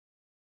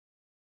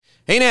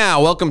Hey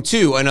now, welcome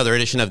to another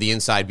edition of the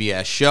Inside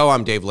BS Show.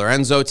 I'm Dave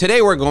Lorenzo.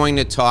 Today we're going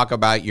to talk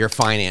about your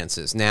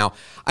finances. Now,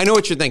 I know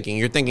what you're thinking.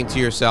 You're thinking to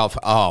yourself,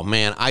 oh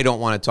man, I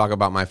don't want to talk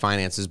about my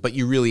finances, but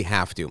you really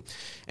have to.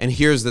 And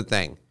here's the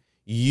thing.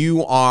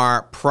 You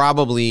are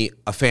probably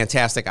a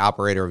fantastic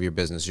operator of your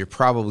business. You're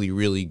probably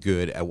really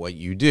good at what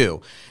you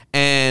do.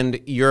 And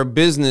your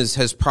business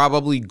has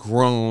probably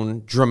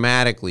grown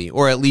dramatically,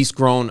 or at least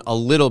grown a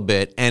little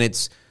bit, and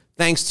it's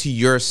thanks to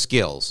your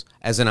skills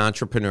as an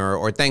entrepreneur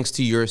or thanks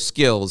to your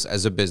skills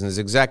as a business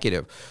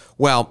executive.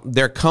 Well,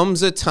 there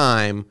comes a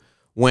time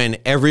when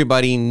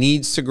everybody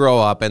needs to grow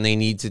up and they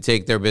need to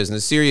take their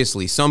business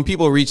seriously. Some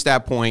people reach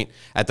that point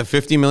at the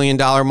 $50 million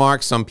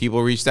mark. Some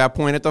people reach that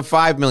point at the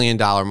 $5 million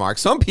mark.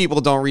 Some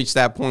people don't reach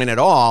that point at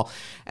all.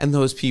 And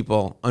those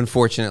people,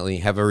 unfortunately,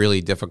 have a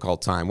really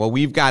difficult time. Well,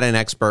 we've got an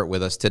expert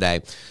with us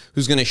today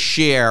who's going to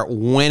share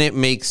when it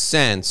makes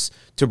sense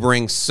to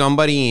bring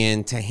somebody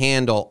in to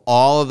handle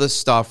all of the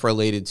stuff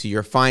related to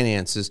your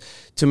finances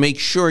to make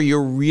sure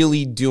you're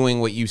really doing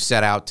what you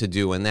set out to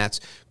do. And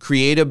that's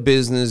create a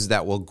business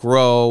that will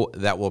grow,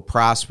 that will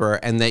prosper,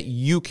 and that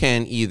you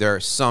can either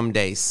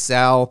someday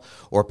sell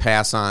or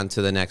pass on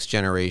to the next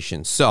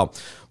generation. So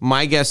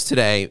my guest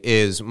today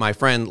is my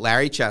friend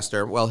Larry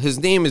Chester. Well, his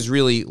name is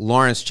really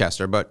Lawrence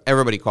Chester, but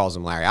everybody calls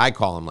him Larry. I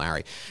call him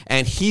Larry.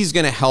 And he's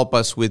going to help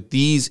us with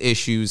these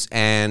issues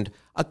and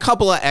a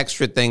couple of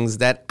extra things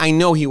that I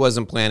know he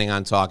wasn't planning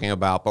on talking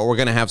about, but we're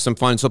going to have some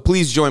fun. So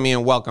please join me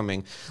in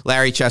welcoming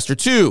Larry Chester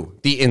to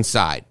the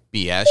Inside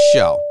BS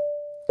Show.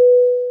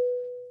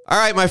 All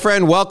right, my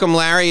friend, welcome,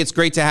 Larry. It's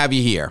great to have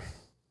you here.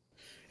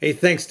 Hey,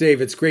 thanks, Dave.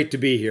 It's great to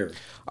be here.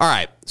 All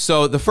right,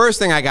 so the first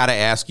thing I got to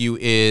ask you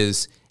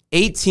is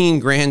 18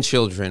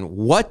 grandchildren.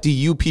 What do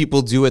you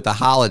people do at the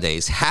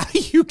holidays? How do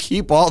you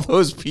keep all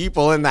those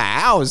people in the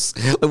house?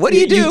 What do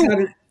you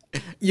do?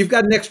 You've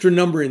got an extra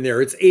number in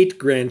there. It's 8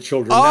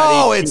 grandchildren.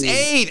 Oh, not 18. It's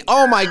 8.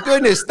 Oh my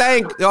goodness.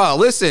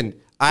 Listen.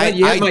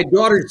 You had my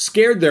daughter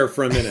scared there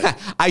for a minute.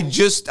 I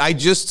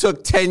just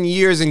took 10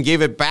 years and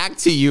gave it back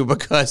to you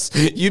because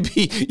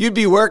you'd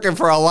be working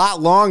for a lot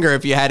longer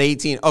if you had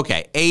 18.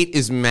 Okay, 8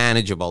 is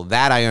manageable.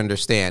 That I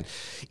understand.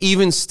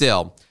 Even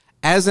still,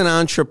 as an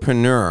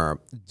entrepreneur,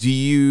 do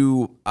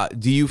you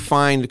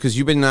find, because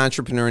you've been an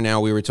entrepreneur now,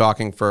 we were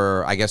talking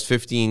for, I guess,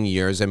 15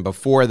 years, and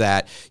before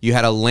that, you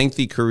had a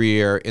lengthy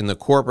career in the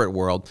corporate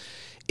world.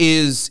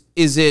 Do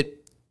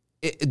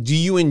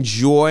you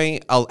enjoy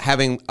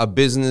having a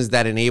business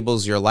that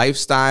enables your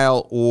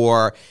lifestyle,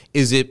 or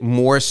is it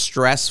more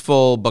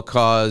stressful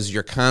because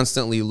you're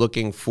constantly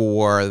looking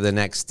for the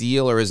next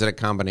deal, or is it a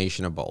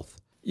combination of both?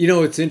 You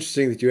know, it's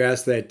interesting that you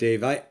asked that,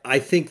 Dave. I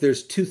think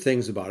there's 2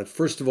 things about it.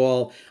 First of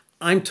all,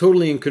 I'm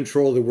totally in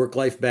control of the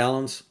work-life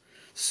balance.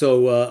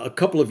 So a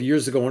couple of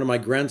years ago, one of my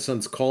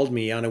grandsons called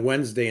me on a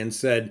Wednesday and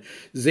said,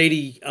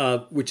 Zadie,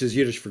 which is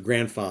Yiddish for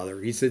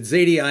grandfather. He said,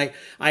 Zadie,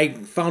 I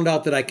found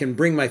out that I can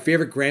bring my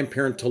favorite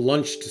grandparent to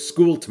lunch to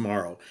school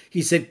tomorrow.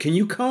 He said, can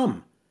you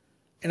come?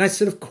 And I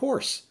said, of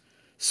course.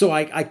 So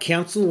I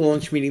canceled the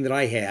lunch meeting that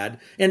I had.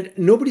 And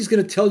nobody's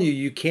going to tell you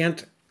you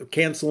can't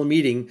cancel a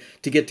meeting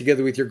to get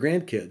together with your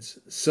grandkids.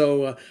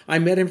 So I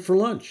met him for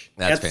lunch.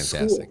 That's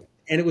fantastic. School.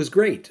 And it was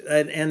great.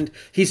 And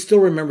he still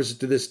remembers it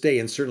to this day,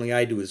 and certainly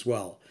I do as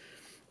well.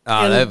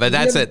 But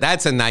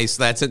that's a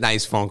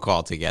nice phone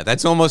call to get.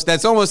 That's almost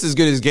as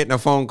good as getting a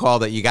phone call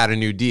that you got a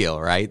new deal,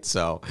 right?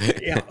 So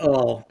yeah.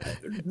 Oh,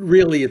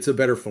 really, it's a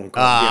better phone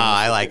call.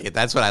 I like it.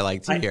 That's what I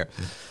like to hear.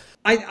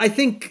 I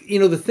think,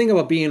 the thing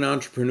about being an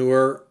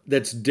entrepreneur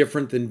that's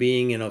different than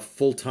being in a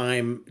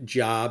full-time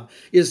job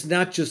is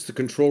not just the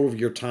control of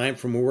your time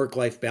from a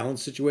work-life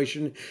balance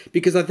situation.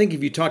 Because I think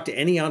if you talk to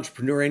any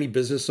entrepreneur, any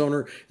business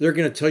owner, they're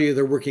going to tell you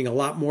they're working a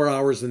lot more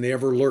hours than they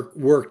ever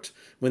worked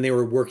when they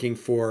were working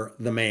for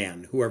the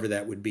man, whoever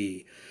that would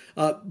be.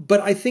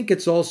 But I think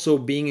it's also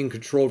being in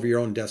control of your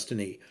own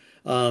destiny.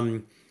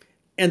 And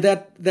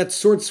that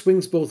sword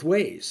swings both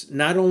ways.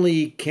 Not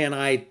only can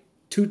I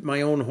toot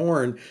my own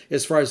horn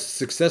as far as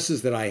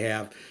successes that I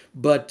have,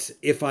 but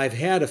if I've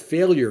had a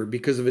failure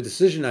because of a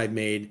decision I've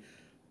made,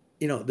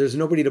 there's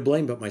nobody to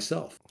blame but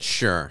myself.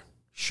 Sure.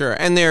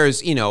 And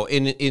there's,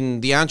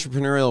 in the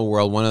entrepreneurial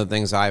world, one of the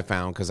things I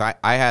found, because I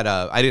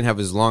didn't have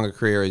as long a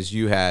career as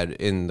you had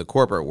in the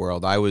corporate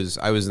world. I was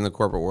in the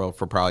corporate world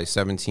for probably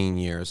 17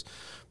 years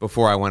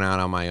before I went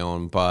out on my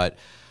own. But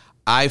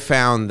I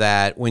found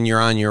that when you're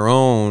on your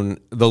own,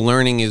 the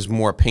learning is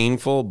more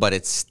painful, but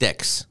it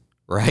sticks.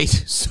 Right.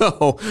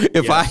 So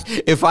if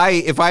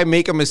I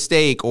make a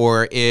mistake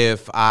or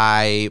if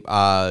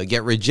I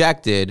get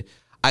rejected,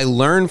 I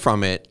learn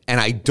from it and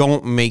I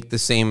don't make the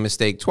same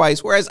mistake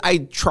twice. Whereas I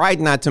tried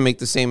not to make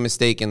the same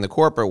mistake in the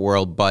corporate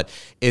world, but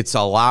it's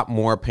a lot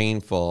more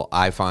painful,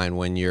 I find,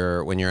 when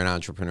you're an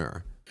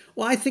entrepreneur.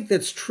 Well, I think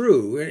that's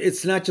true.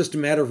 It's not just a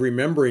matter of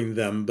remembering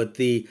them, but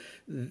the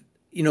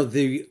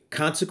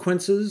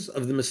consequences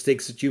of the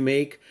mistakes that you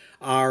make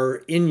are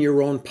in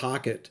your own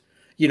pocket.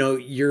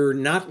 You're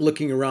not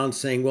looking around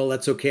saying, well,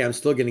 that's okay, I'm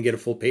still going to get a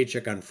full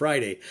paycheck on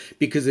Friday.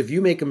 Because if you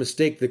make a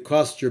mistake that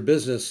costs your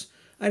business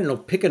I don't know,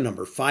 pick a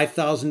number,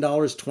 $5,000,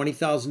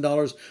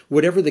 $20,000,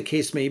 whatever the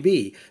case may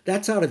be.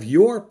 That's out of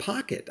your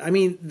pocket. I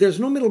mean, there's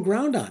no middle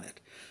ground on it.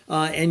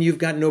 And you've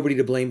got nobody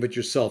to blame but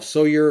yourself.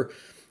 So you're,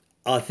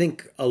 I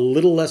think, a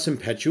little less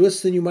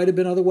impetuous than you might have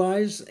been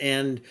otherwise.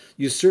 And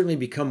you certainly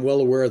become well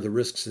aware of the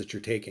risks that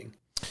you're taking.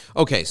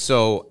 Okay,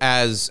 so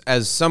as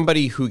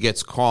somebody who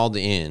gets called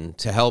in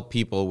to help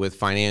people with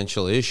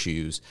financial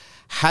issues,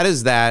 how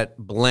does that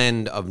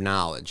blend of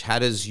knowledge? How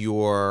does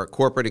your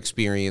corporate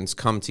experience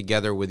come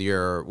together with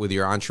your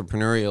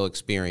entrepreneurial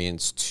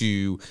experience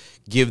to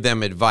give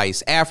them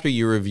advice after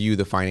you review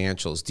the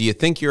financials? Do you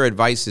think your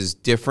advice is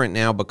different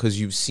now because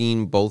you've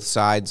seen both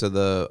sides of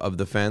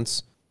the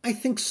fence? I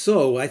think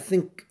so. I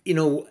think,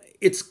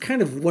 it's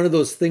kind of one of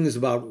those things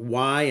about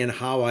why and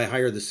how I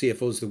hire the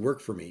CFOs that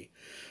work for me.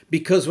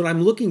 Because what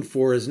I'm looking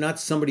for is not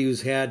somebody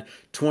who's had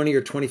 20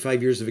 or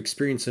 25 years of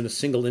experience in a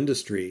single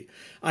industry.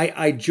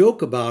 I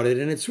joke about it,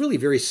 and it's really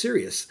very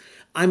serious.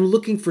 I'm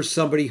looking for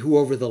somebody who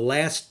over the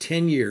last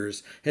 10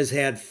 years has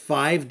had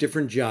 5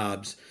 different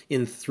jobs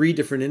in 3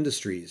 different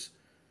industries.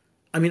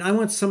 I mean, I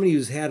want somebody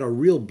who's had a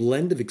real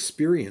blend of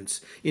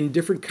experience in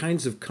different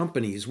kinds of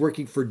companies,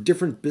 working for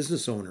different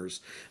business owners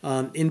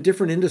in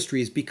different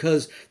industries,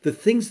 because the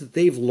things that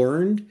they've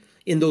learned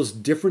in those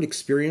different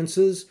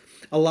experiences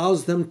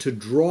allows them to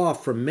draw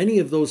from many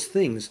of those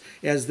things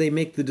as they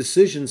make the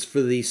decisions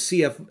for the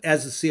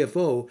as a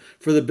CFO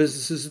for the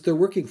businesses that they're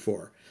working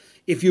for.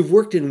 If you've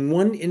worked in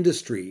one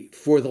industry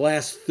for the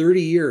last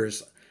 30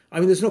 years, I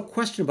mean, there's no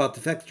question about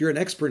the fact that you're an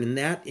expert in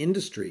that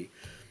industry.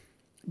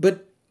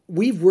 But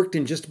we've worked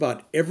in just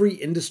about every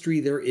industry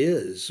there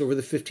is over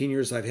the 15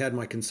 years I've had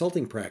my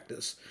consulting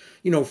practice,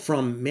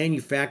 from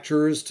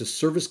manufacturers to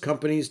service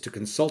companies to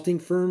consulting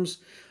firms.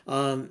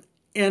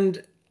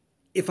 And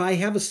if I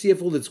have a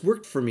CFO that's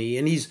worked for me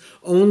and he's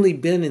only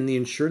been in the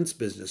insurance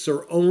business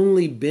or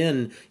only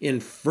been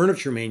in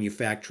furniture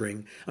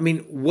manufacturing, I mean,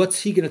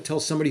 what's he going to tell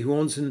somebody who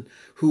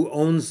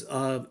owns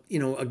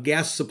a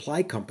gas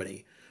supply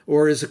company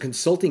or is a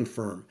consulting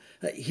firm?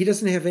 He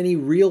doesn't have any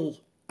real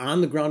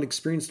on-the-ground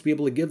experience to be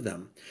able to give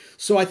them.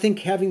 So I think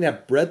having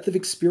that breadth of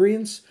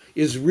experience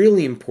is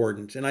really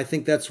important, and I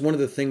think that's one of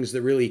the things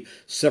that really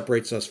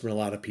separates us from a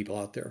lot of people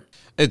out there.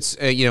 It's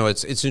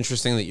it's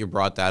interesting that you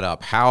brought that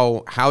up.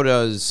 How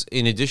does,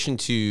 in addition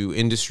to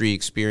industry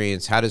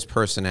experience, how does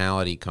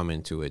personality come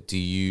into it? Do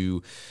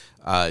you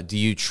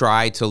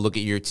try to look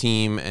at your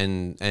team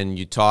and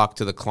you talk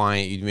to the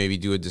client, you maybe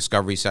do a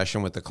discovery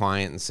session with the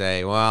client and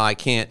say, well, I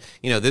can't,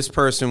 this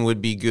person would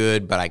be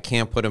good, but I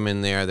can't put them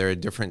in there. They're a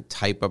different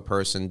type of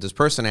person. Does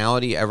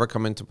personality ever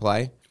come into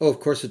play? Oh, of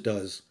course it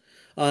does.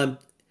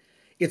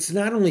 It's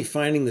not only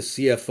finding the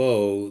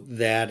CFO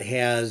that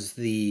has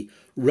the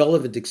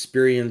relevant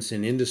experience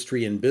in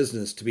industry and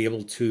business to be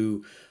able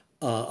to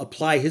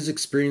apply his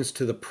experience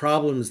to the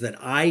problems that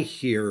I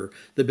hear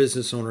the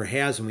business owner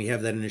has when we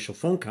have that initial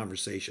phone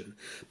conversation.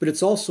 But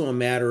it's also a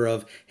matter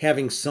of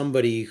having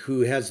somebody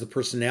who has the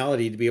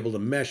personality to be able to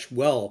mesh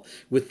well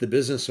with the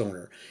business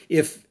owner.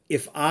 If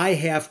I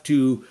have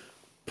to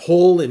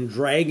pull and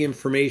drag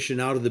information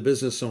out of the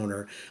business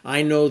owner,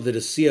 I know that a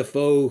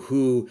CFO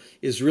who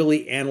is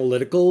really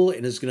analytical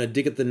and is going to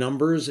dig at the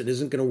numbers and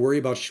isn't going to worry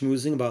about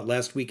schmoozing about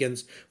last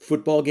weekend's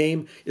football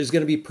game is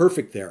going to be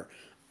perfect there.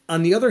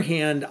 On the other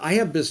hand, I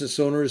have business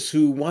owners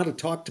who want to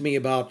talk to me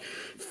about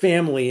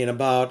family and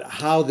about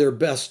how their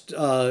best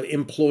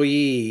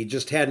employee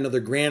just had another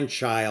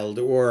grandchild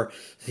or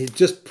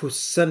just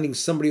sending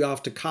somebody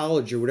off to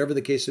college or whatever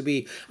the case would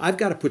be. I've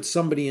got to put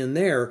somebody in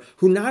there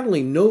who not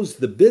only knows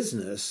the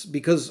business,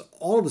 because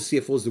all the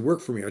CFOs that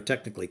work for me are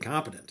technically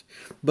competent,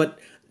 but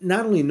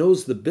not only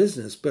knows the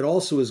business, but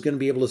also is going to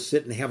be able to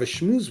sit and have a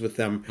schmooze with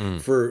them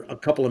for a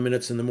couple of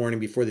minutes in the morning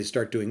before they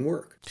start doing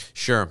work.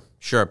 Sure.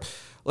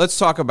 Let's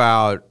talk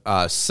about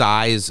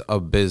size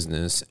of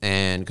business,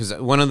 and because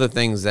one of the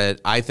things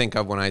that I think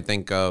of when I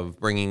think of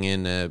bringing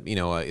in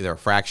either a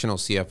fractional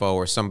CFO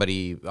or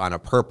somebody on a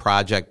per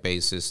project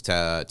basis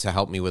to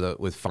help me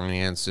with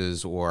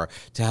finances or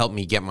to help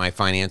me get my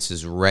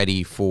finances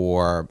ready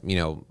for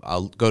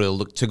I'll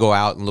go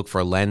out and look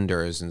for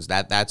lenders and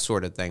that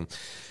sort of thing.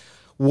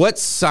 What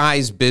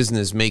size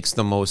business makes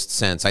the most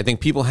sense? I think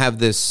people have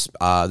this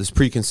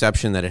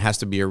preconception that it has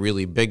to be a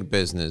really big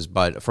business,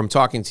 but from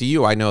talking to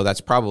you, I know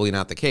that's probably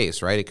not the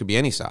case, right? It could be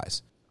any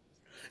size.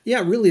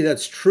 Yeah, really,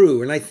 that's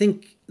true. And I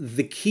think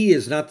the key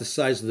is not the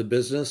size of the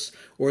business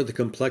or the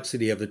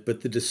complexity of it,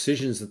 but the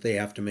decisions that they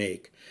have to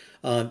make.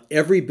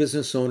 Every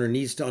business owner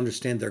needs to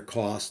understand their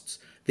costs.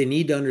 They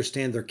need to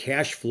understand their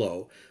cash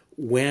flow,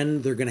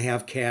 when they're going to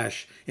have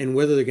cash and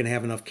whether they're going to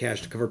have enough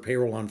cash to cover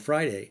payroll on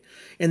Friday.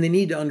 And they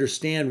need to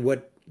understand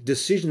what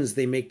decisions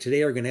they make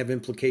today are going to have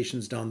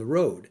implications down the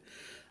road.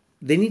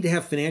 They need to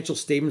have financial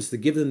statements that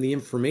give them the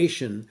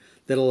information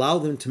that allow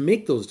them to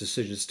make those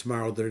decisions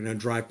tomorrow that are going to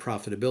drive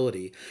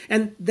profitability.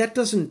 And that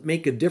doesn't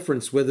make a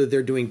difference whether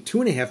they're doing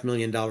 $2.5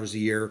 million a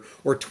year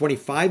or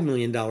 $25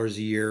 million a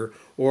year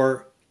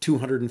or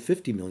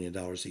 $250 million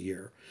a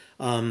year.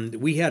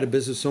 We had a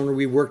business owner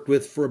we worked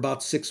with for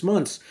about 6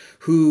 months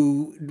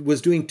who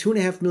was doing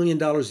 $2.5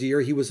 million a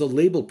year. He was a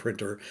label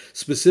printer,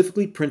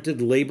 specifically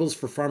printed labels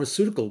for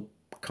pharmaceutical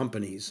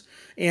companies.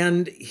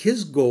 And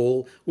his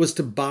goal was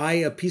to buy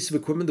a piece of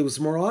equipment that was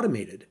more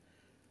automated.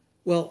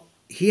 Well,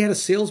 he had a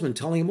salesman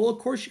telling him, well, of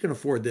course you can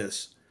afford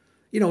this.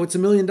 It's $1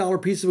 million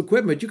piece of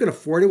equipment. You can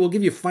afford it. We'll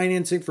give you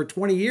financing for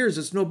 20 years.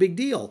 It's no big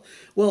deal.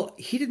 Well,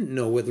 he didn't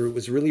know whether it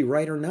was really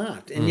right or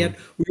not. And yet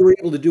we were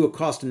able to do a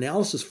cost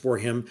analysis for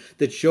him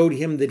that showed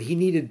him that he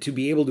needed to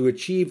be able to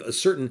achieve a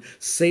certain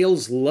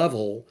sales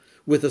level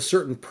with a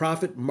certain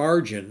profit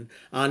margin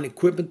on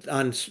equipment,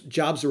 on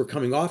jobs that were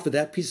coming off of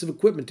that piece of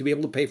equipment to be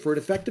able to pay for it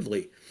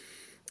effectively.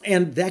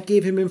 And that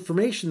gave him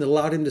information that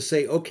allowed him to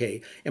say,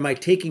 okay, am I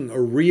taking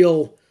a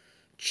real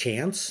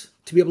chance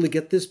to be able to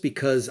get this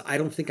because I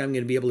don't think I'm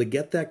going to be able to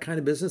get that kind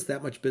of business,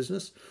 that much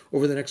business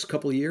over the next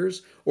couple of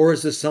years? Or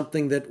is this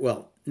something that,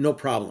 well, no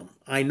problem.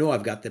 I know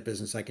I've got that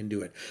business. I can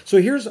do it.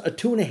 So here's a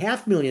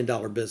 $2.5 million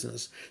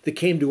business that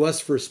came to us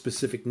for a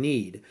specific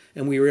need.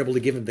 And we were able to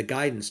give him the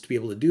guidance to be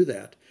able to do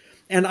that.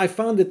 And I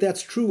found that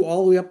that's true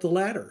all the way up the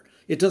ladder.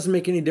 It doesn't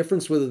make any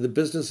difference whether the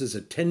business is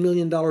a $10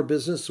 million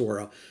business or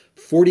a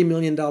 $40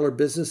 million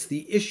business.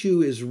 The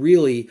issue is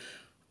really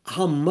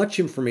how much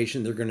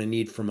information they're going to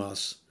need from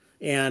us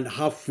and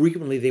how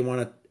frequently they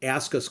want to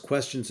ask us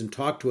questions and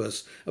talk to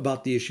us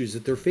about the issues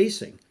that they're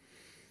facing.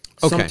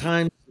 Okay.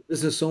 Sometimes the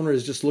business owner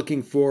is just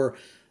looking for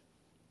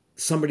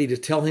somebody to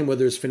tell him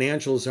whether his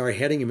financials are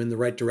heading him in the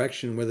right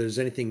direction, whether there's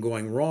anything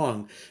going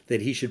wrong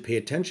that he should pay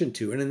attention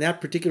to. And in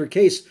that particular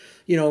case,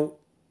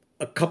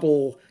 a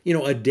couple,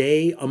 a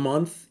day, a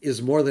month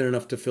is more than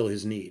enough to fill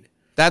his need.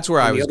 That's where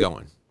I was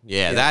going.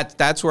 Yeah,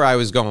 that's where I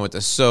was going with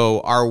this.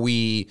 So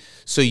you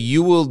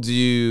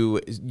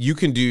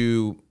can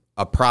do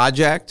a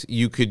project,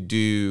 you could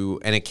do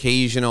an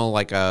occasional,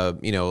 like a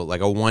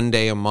 1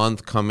 day a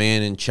month, come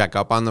in and check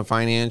up on the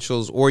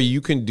financials, or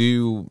you can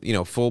do,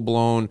 full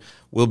blown,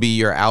 will be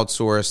your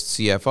outsourced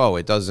CFO.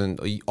 It doesn't,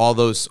 all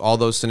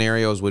those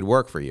scenarios would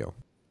work for you.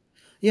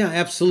 Yeah,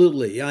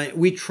 absolutely.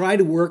 We try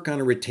to work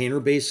on a retainer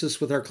basis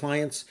with our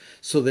clients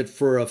so that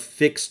for a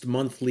fixed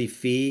monthly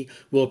fee,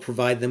 we'll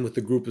provide them with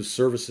a group of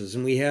services.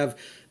 And we have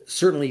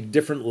certainly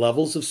different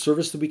levels of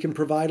service that we can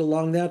provide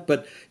along that.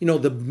 But,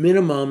 the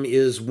minimum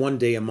is 1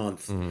 day a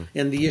month. Mm-hmm.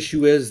 And the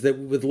issue is that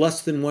with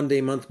less than 1 day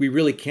a month, we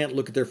really can't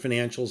look at their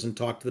financials and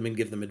talk to them and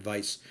give them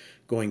advice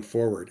going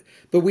forward.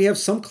 But we have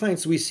some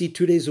clients we see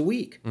 2 days a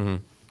week. Mm-hmm.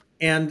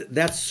 And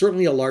that's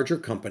certainly a larger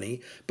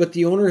company, but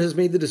the owner has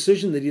made the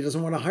decision that he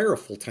doesn't want to hire a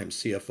full-time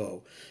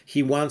CFO.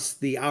 He wants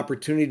the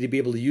opportunity to be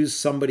able to use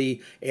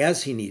somebody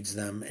as he needs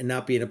them and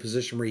not be in a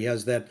position where he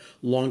has that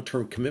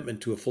long-term commitment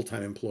to a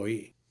full-time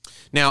employee.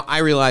 Now, I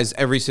realize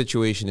every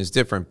situation is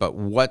different, but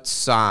what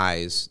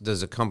size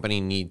does a company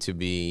need to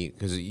be?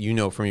 Because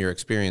from your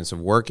experience of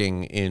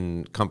working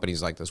in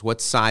companies like this,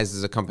 what size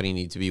does a company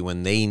need to be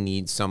when they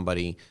need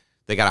somebody?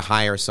 They got to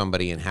hire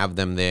somebody and have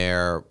them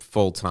there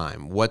full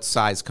time. What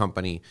size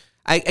company?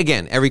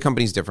 Again, every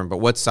company's different, but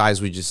what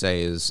size would you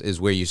say is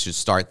where you should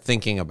start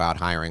thinking about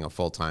hiring a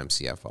full-time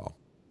CFO?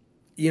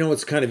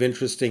 It's kind of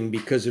interesting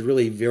because it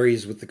really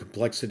varies with the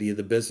complexity of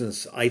the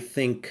business. I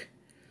think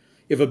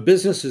if a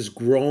business is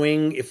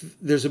growing, if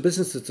there's a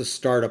business that's a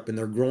startup and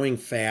they're growing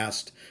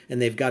fast and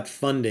they've got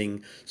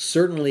funding,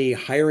 certainly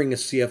hiring a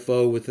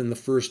CFO within the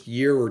first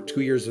year or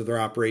 2 years of their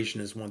operation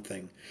is one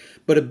thing.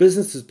 But a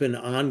business that's been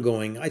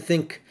ongoing, I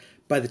think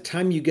by the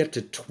time you get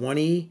to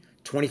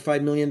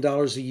 $25 million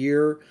a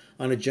year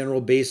on a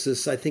general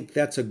basis, I think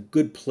that's a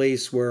good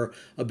place where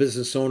a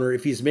business owner,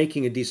 if he's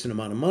making a decent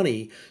amount of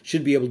money,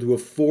 should be able to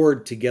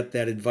afford to get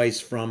that advice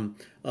from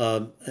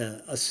a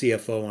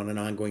CFO on an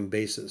ongoing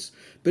basis.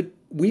 But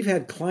we've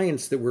had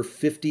clients that were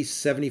 50,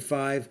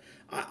 75.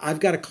 I've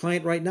got a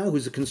client right now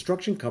who's a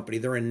construction company.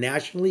 They're a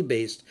nationally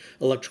based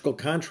electrical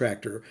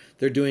contractor.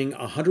 They're doing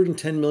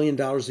 $110 million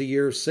a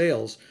year of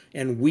sales,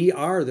 and we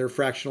are their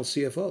fractional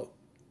CFO.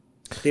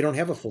 They don't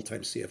have a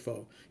full-time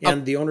CFO,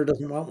 and the owner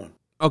doesn't want one.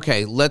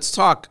 Okay, let's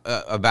talk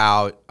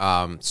about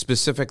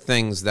specific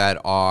things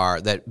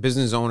that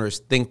business owners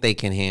think they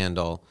can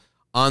handle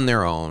on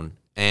their own,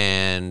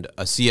 and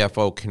a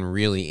CFO can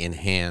really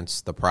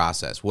enhance the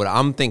process. What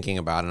I'm thinking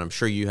about, and I'm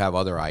sure you have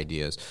other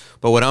ideas,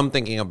 but what I'm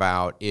thinking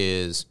about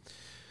is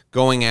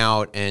going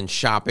out and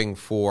shopping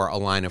for a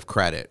line of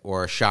credit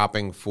or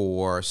shopping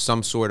for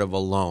some sort of a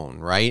loan,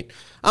 right?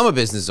 I'm a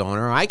business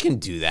owner. I can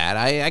do that.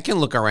 I can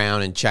look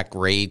around and check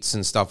rates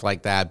and stuff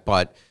like that.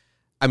 But,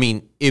 I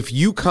mean, if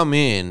you come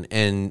in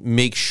and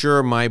make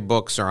sure my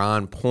books are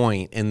on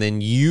point and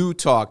then you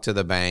talk to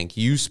the bank,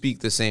 you speak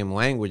the same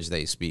language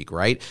they speak,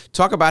 right?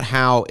 Talk about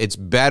how it's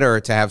better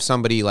to have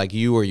somebody like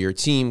you or your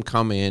team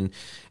come in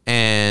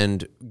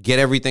and get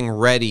everything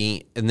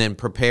ready and then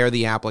prepare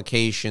the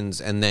applications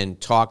and then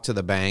talk to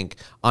the bank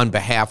on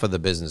behalf of the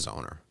business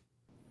owner.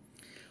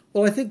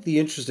 Well, I think the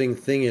interesting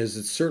thing is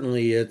that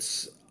certainly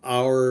it's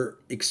our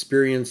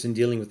experience in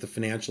dealing with the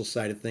financial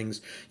side of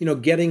things,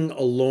 getting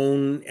a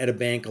loan at a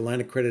bank, a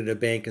line of credit at a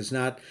bank is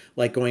not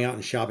like going out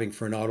and shopping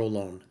for an auto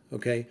loan.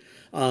 Okay.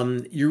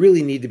 You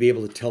really need to be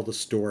able to tell the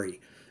story.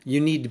 You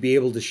need to be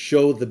able to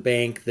show the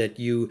bank that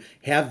you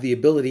have the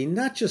ability,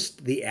 not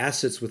just the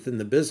assets within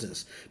the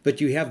business, but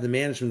you have the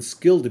management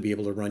skill to be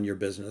able to run your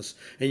business.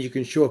 And you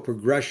can show a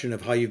progression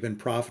of how you've been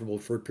profitable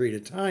for a period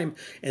of time,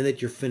 and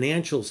that your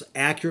financials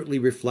accurately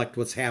reflect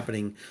what's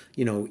happening,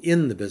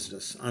 in the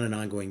business on an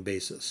ongoing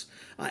basis.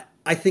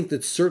 I think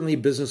that certainly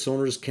business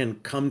owners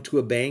can come to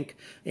a bank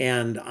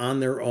and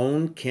on their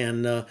own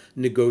can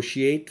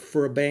negotiate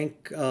for a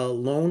bank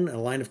loan,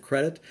 a line of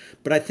credit.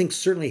 But I think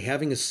certainly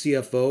having a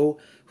CFO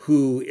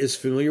who is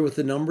familiar with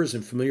the numbers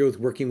and familiar with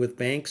working with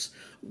banks,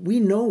 we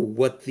know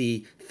what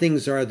the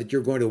things are that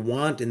you're going to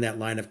want in that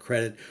line of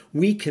credit.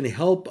 We can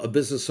help a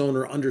business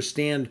owner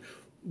understand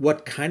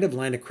what kind of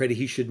line of credit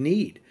he should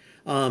need.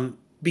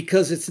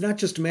 Because it's not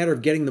just a matter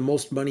of getting the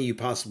most money you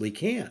possibly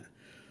can.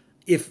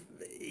 If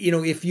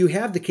you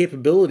have the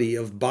capability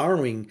of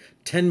borrowing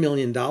 $10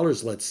 million,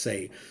 let's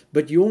say,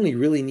 but you only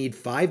really need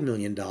 $5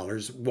 million,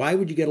 why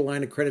would you get a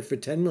line of credit for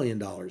 $10 million?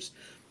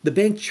 The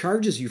bank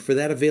charges you for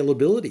that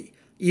availability,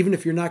 even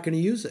if you're not going to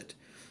use it.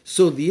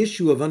 So the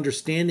issue of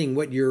understanding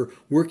what your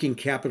working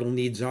capital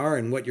needs are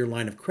and what your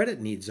line of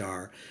credit needs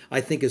are, I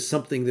think is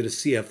something that a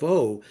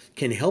CFO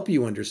can help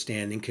you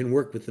understand and can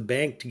work with the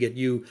bank to get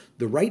you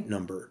the right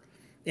number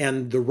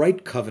and the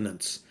right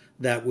covenants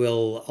that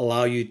will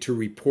allow you to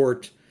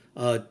report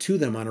to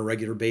them on a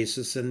regular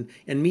basis and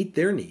meet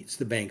their needs,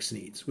 the bank's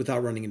needs,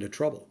 without running into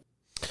trouble.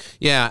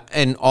 Yeah,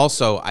 and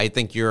also I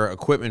think your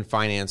equipment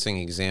financing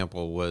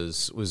example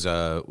was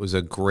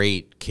a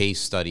great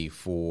case study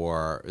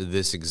for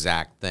this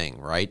exact thing,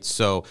 right?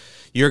 So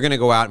you're going to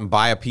go out and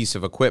buy a piece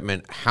of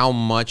equipment. How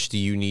much do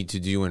you need to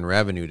do in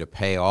revenue to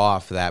pay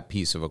off that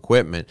piece of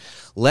equipment?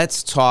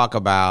 Let's talk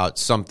about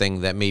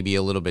something that may be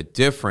a little bit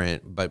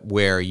different, but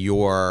where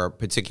your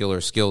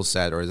particular skill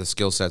set or the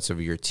skill sets of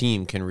your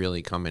team can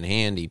really come in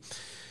handy.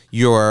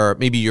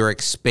 Maybe you're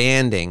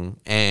expanding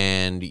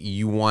and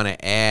you want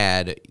to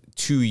add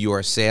to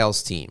your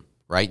sales team,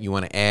 right? You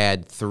want to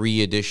add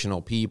 3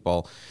 additional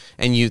people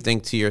and you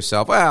think to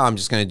yourself, well, I'm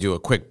just going to do a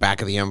quick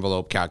back of the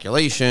envelope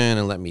calculation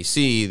and let me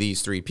see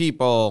these 3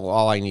 people.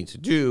 All I need to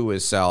do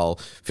is sell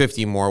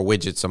 50 more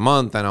widgets a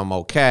month and I'm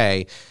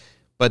okay.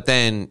 But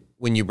then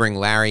when you bring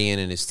Larry in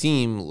and his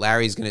team,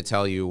 Larry's going to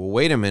tell you, well,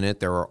 wait a minute,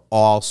 there are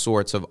all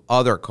sorts of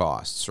other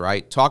costs,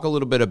 right? Talk a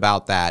little bit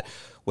about that.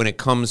 When it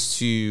comes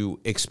to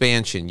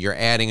expansion, you're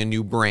adding a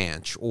new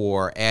branch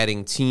or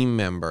adding team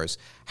members.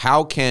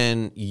 How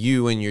can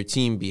you and your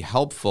team be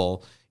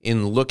helpful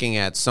in looking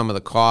at some of the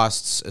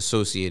costs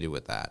associated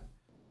with that?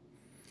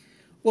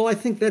 Well, I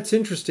think that's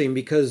interesting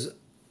because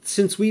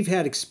since we've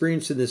had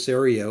experience in this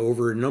area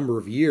over a number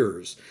of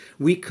years,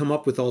 we come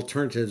up with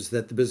alternatives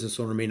that the business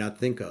owner may not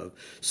think of.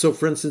 So,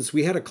 for instance,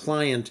 we had a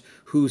client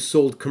who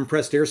sold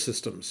compressed air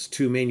systems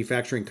to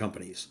manufacturing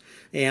companies.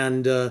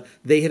 And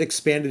they had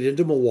expanded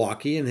into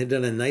Milwaukee and had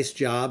done a nice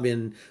job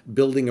in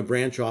building a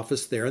branch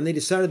office there. And they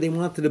decided they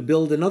wanted to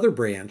build another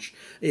branch,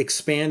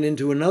 expand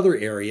into another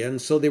area. And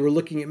so they were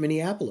looking at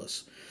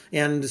Minneapolis.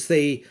 And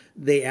they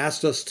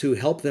asked us to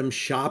help them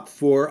shop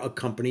for a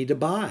company to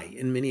buy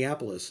in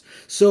Minneapolis.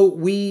 So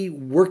we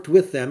worked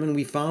with them and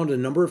we found a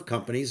number of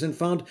companies and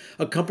found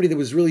a company that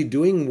was really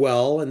doing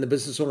well and the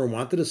business owner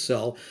wanted to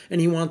sell,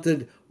 and he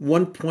wanted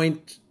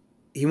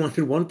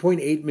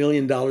 $1.8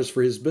 million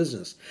for his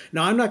business.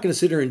 Now, I'm not going to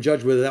sit here and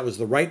judge whether that was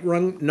the right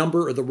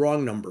number or the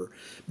wrong number,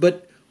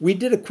 but we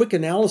did a quick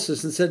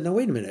analysis and said, now,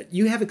 wait a minute.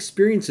 You have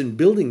experience in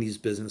building these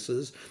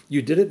businesses.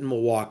 You did it in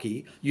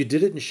Milwaukee. You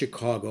did it in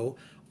Chicago.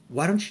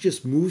 Why don't you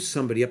just move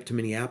somebody up to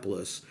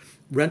Minneapolis,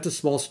 rent a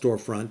small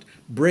storefront,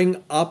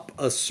 bring up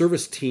a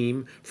service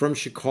team from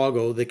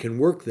Chicago that can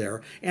work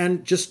there,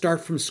 and just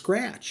start from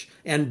scratch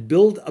and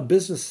build a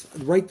business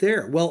right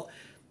there? Well,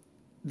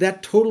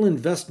 that total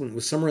investment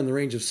was somewhere in the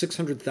range of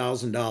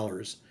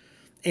 $600,000.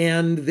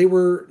 And they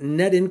were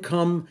net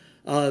income,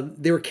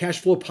 they were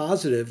cash flow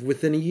positive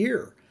within a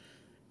year.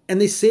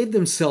 And they saved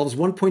themselves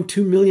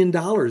 $1.2 million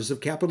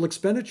of capital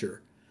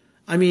expenditure.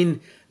 I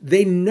mean,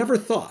 they never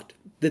thought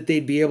that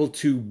they'd be able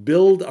to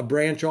build a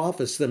branch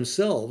office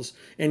themselves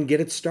and get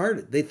it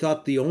started. They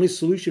thought the only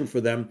solution for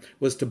them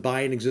was to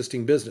buy an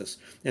existing business.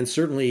 And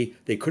certainly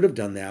they could have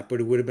done that, but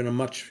it would have been a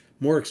much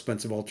more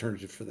expensive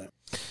alternative for them.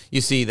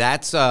 You see,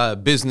 that's a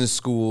business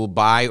school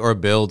buy or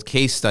build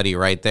case study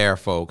right there,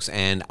 folks.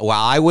 And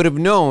while I would have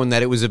known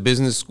that it was a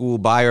business school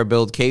buy or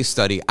build case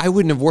study, I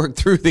wouldn't have worked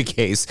through the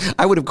case.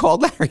 I would have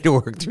called Larry to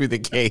work through the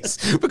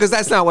case because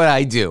that's not what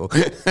I do.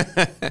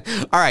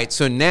 All right,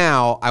 so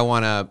now I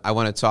want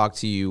to talk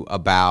to you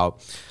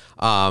about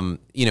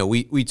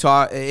we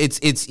talk.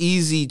 It's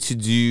easy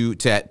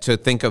to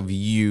think of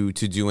you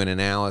to do an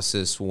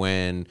analysis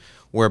when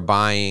we're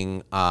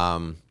buying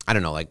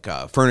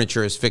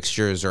furnitures,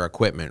 fixtures, or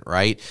equipment,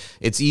 right?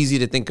 It's easy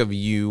to think of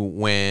you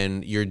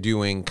when you're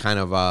doing kind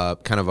of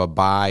a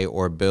buy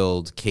or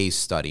build case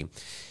study.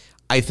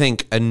 I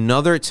think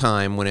another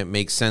time when it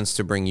makes sense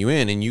to bring you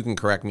in, and you can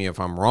correct me if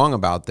I'm wrong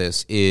about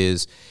this,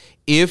 is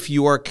if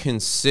you're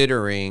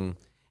considering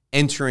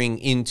entering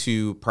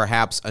into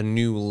perhaps a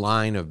new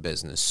line of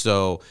business.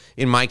 So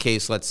in my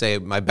case, let's say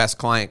my best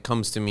client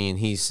comes to me and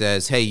he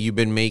says, hey, you've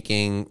been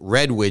making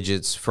red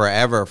widgets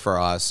forever for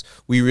us.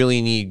 We really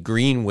need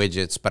green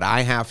widgets, but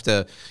I have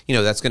to,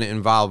 that's going to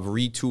involve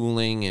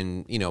retooling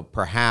and,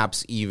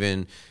 perhaps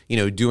even,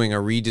 doing a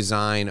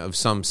redesign of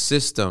some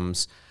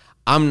systems.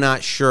 I'm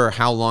not sure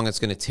how long it's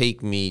going to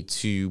take me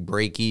to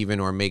break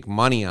even or make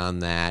money on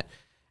that.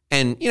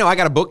 And, I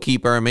got a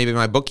bookkeeper, and maybe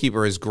my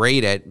bookkeeper is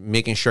great at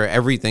making sure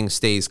everything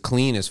stays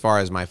clean as far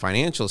as my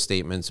financial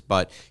statements,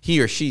 but he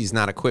or she's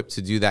not equipped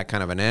to do that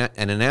kind of an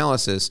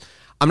analysis.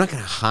 I'm not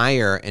going to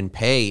hire and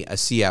pay a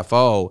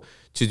CFO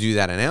to do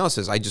that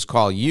analysis. I just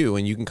call you,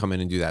 and you can come in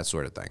and do that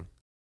sort of thing.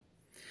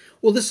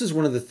 Well, this is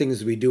one of the things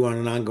that we do on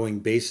an ongoing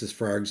basis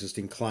for our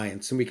existing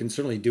clients, and we can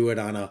certainly do it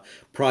on a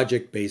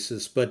project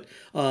basis. But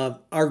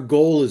our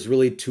goal is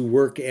really to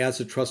work as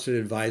a trusted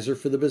advisor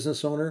for the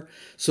business owner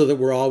so that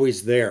we're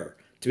always there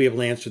to be able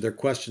to answer their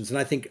questions. And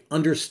I think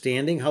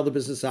understanding how the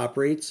business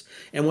operates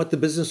and what the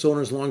business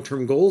owner's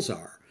long-term goals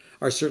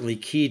are certainly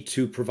key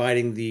to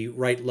providing the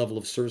right level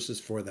of services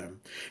for them.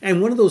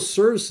 And one of those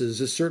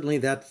services is certainly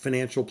that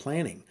financial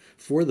planning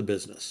for the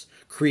business,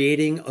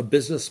 creating a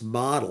business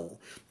model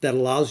that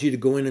allows you to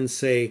go in and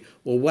say,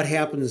 well, what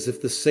happens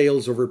if the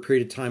sales over a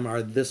period of time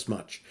are this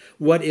much?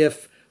 What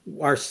if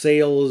our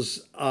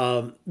sales,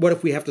 what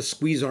if we have to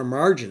squeeze our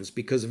margins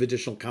because of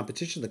additional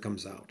competition that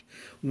comes out?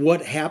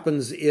 What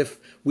happens if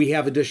we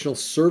have additional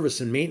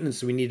service and maintenance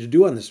that we need to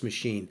do on this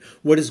machine?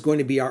 What is going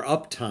to be our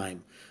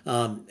uptime?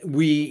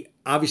 We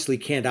obviously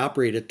can't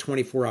operate at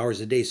 24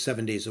 hours a day,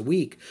 7 days a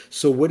week.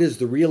 So what is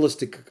the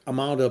realistic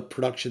amount of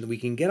production that we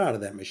can get out of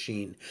that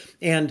machine?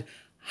 And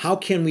how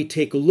can we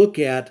take a look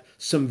at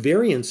some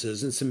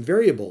variances and some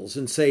variables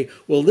and say,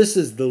 well, this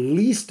is the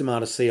least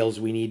amount of sales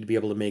we need to be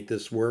able to make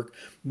this work.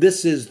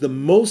 This is the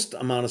most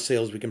amount of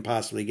sales we can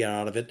possibly get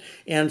out of it.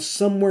 And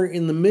somewhere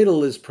in the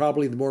middle is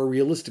probably the more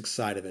realistic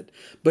side of it.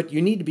 But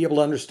you need to be able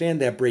to understand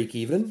that break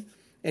even.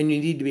 And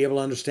you need to be able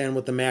to understand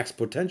what the max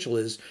potential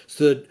is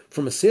so that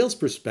from a sales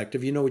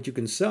perspective, you know what you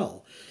can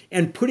sell.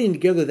 And putting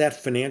together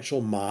that financial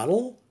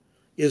model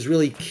is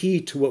really key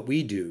to what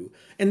we do.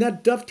 And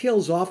that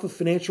dovetails off of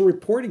financial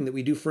reporting that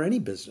we do for any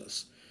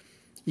business.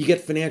 You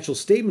get financial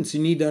statements, you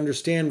need to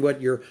understand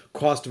what your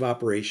cost of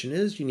operation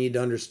is. You need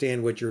to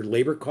understand what your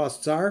labor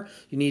costs are.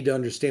 You need to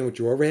understand what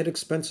your overhead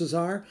expenses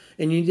are.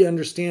 And you need to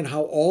understand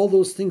how all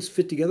those things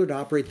fit together to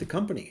operate the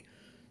company.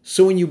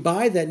 So when you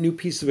buy that new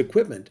piece of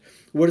equipment,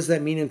 what does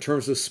that mean in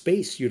terms of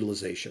space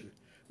utilization?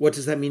 What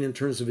does that mean in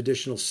terms of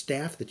additional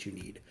staff that you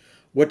need?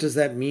 What does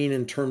that mean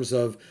in terms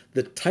of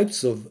the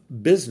types of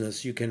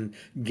business you can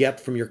get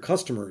from your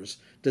customers?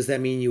 Does that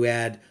mean you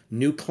add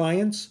new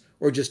clients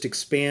or just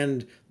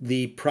expand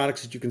the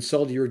products that you can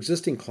sell to your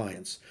existing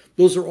clients?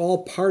 Those are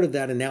all part of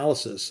that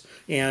analysis.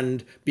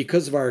 And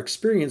because of our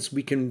experience,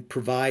 we can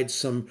provide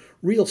some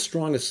real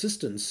strong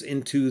assistance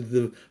into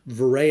the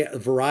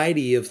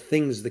variety of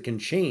things that can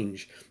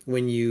change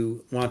when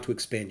you want to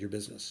expand your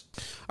business.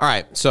 All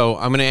right. So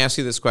I'm going to ask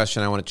you this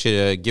question. I want you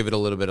to give it a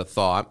little bit of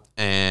thought.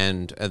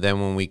 And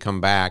then when we come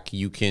back,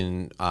 you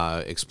can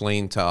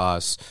explain to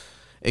us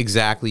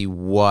exactly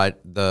what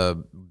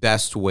the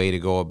best way to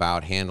go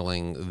about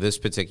handling this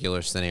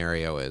particular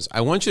scenario is.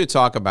 I want you to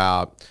talk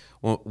about,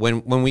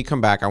 when we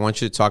come back, I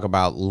want you to talk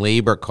about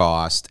labor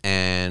cost.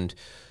 And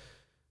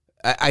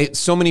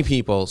so many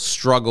people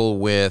struggle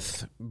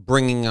with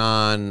bringing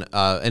on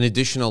an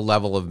additional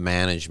level of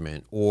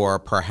management, or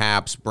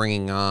perhaps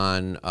bringing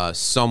on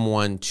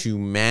someone to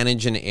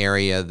manage an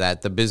area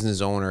that the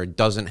business owner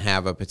doesn't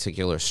have a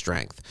particular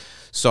strength.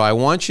 So I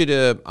want you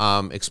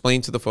to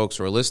explain to the folks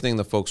who are listening,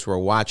 the folks who are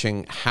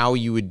watching, how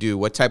you would do,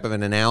 what type of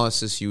an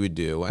analysis you would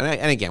do.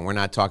 And again, we're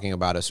not talking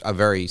about a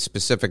very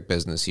specific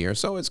business here.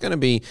 So it's going to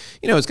be,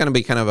 it's going to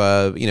be kind of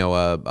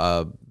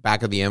a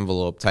back of the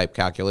envelope type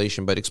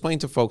calculation, but explain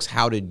to folks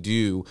how to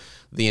do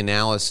the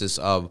analysis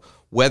of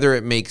whether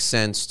it makes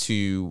sense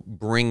to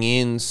bring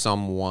in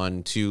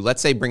someone to,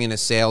 let's say, bring in a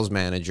sales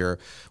manager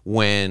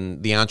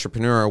when the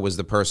entrepreneur was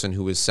the person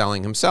who was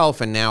selling himself,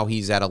 and now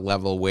he's at a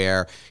level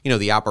where,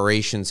 the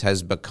operations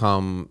has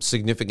become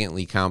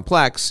significantly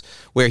complex,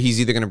 where he's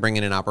either going to bring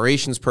in an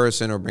operations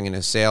person or bring in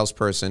a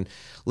salesperson.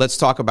 Let's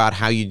talk about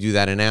how you do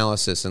that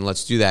analysis, and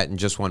let's do that in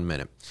just 1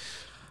 minute.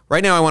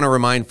 Right now, I want to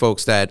remind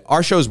folks that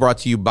our show is brought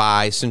to you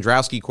by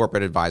Sandrowski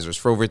Corporate Advisors.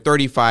 For over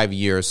 35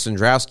 years,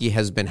 Sandrowski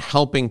has been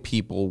helping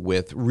people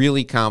with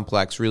really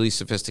complex, really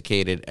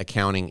sophisticated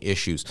accounting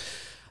issues.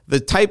 The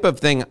type of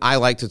thing I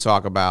like to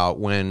talk about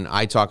when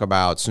I talk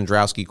about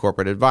Sandrowski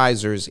Corporate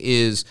Advisors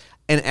is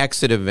an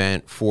exit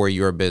event for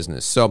your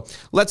business. So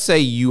let's say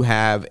you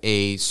have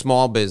a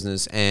small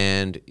business,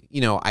 and,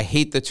 I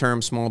hate the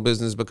term small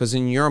business because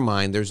in your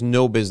mind, there's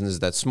no business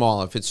that's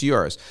small if it's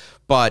yours.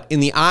 But in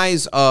the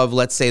eyes of,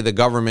 let's say, the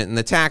government and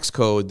the tax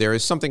code, there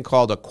is something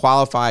called a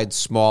qualified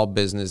small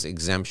business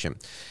exemption.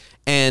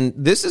 And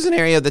this is an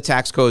area of the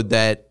tax code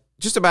that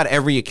just about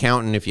every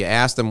accountant, if you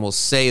ask them, will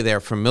say they're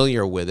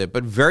familiar with it,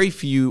 but very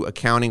few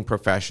accounting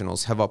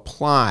professionals have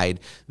applied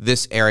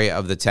this area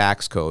of the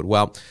tax code.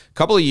 Well, a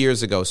couple of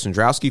years ago,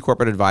 Sandrowski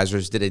Corporate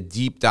Advisors did a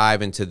deep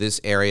dive into this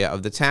area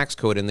of the tax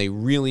code, and they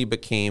really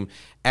became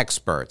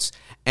experts.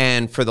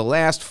 And for the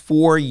last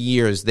 4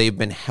 years, they've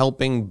been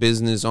helping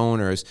business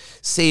owners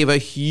save a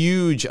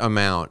huge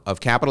amount of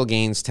capital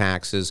gains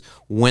taxes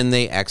when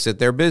they exit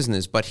their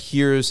business. But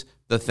here's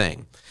the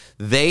thing.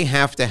 They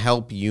have to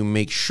help you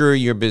make sure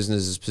your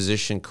business is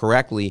positioned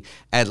correctly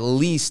at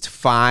least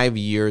 5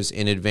 years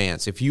in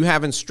advance. If you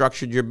haven't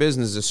structured your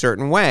business a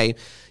certain way,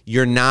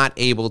 you're not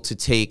able to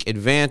take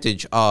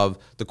advantage of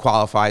the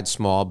qualified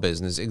small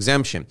business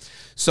exemption.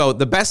 So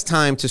the best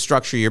time to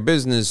structure your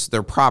business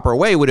the proper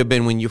way would have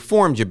been when you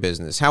formed your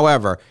business.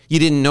 However, you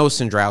didn't know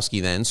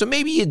Sandrowski then, so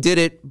maybe you did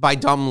it by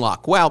dumb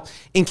luck. Well,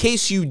 in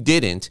case you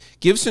didn't,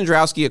 give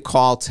Sandrowski a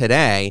call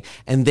today,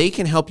 and they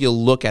can help you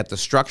look at the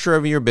structure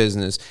of your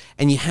business.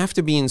 And you have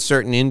to be in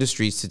certain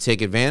industries to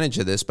take advantage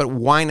of this, but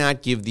why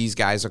not give these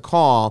guys a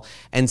call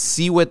and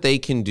see what they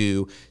can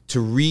do to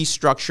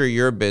restructure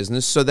your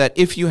business so that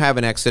if you have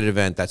an exit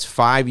event that's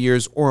 5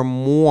 years or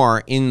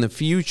more in the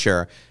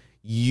future,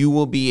 you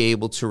will be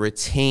able to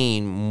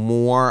retain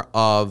more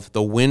of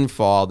the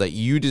windfall that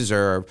you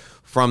deserve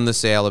from the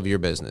sale of your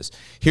business.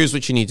 Here's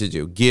what you need to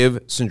do.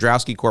 Give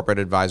Sandrowski Corporate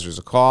Advisors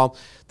a call.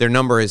 Their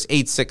number is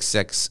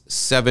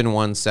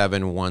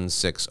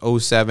 866-717-1607,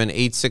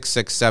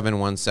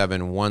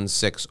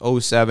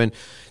 866-717-1607.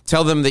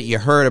 Tell them that you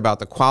heard about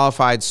the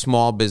qualified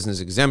small business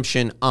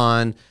exemption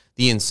on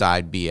the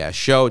Inside BS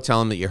Show. Tell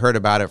them that you heard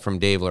about it from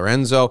Dave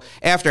Lorenzo.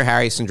 After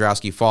Harry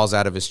Sandrowski falls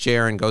out of his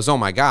chair and goes, oh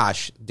my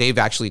gosh, Dave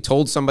actually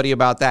told somebody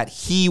about that,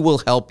 he will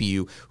help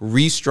you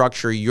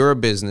restructure your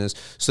business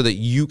so that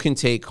you can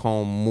take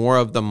home more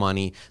of the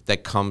money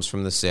that comes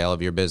from the sale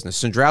of your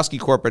business. Sandrowski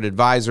Corporate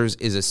Advisors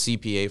is a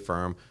CPA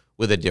firm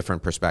with a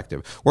different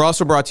perspective. We're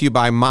also brought to you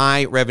by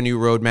My Revenue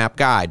Roadmap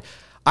Guide.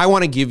 I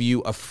want to give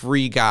you a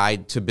free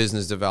guide to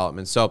business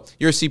development. So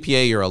you're a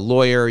CPA, you're a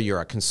lawyer,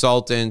 you're a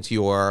consultant,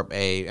 you're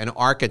an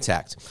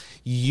architect.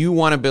 You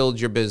want to build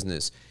your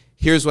business.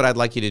 Here's what I'd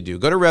like you to do.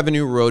 Go to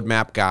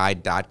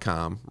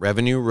revenueroadmapguide.com,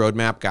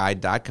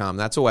 revenueroadmapguide.com.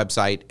 That's a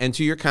website.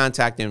 Enter your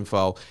contact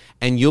info,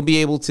 and you'll be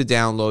able to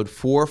download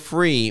for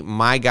free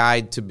my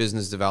guide to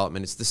business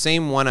development. It's the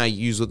same one I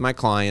use with my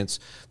clients,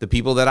 the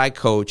people that I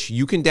coach.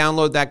 You can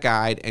download that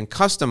guide and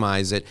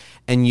customize it,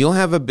 and you'll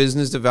have a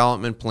business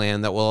development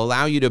plan that will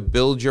allow you to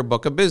build your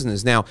book of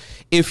business. Now,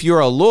 if you're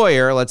a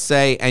lawyer, let's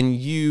say, and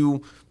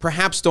you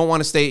perhaps don't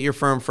want to stay at your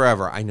firm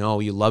forever. I know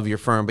you love your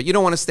firm, but you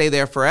don't want to stay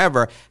there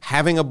forever.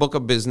 Having a book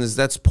of business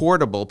that's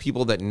portable,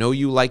 people that know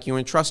you, like you,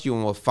 and trust you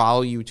and will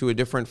follow you to a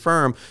different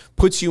firm,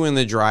 puts you in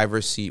the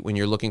driver's seat when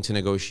you're looking to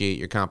negotiate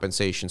your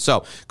compensation.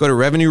 So go to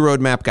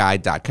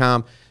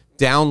revenueroadmapguide.com.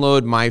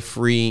 Download my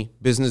free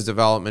business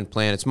development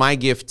plan. It's my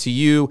gift to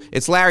you.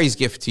 It's Larry's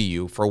gift to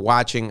you for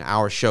watching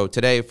our show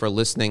today, for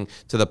listening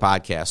to the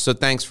podcast. So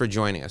thanks for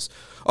joining us.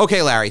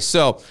 Okay, Larry,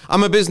 so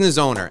I'm a business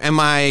owner, and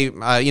I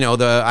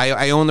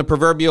own the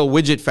proverbial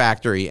widget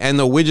factory, and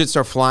the widgets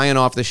are flying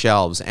off the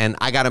shelves, and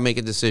I got to make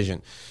a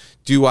decision.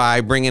 Do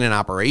I bring in an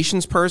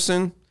operations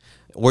person,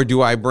 or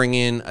do I bring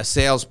in a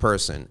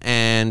salesperson?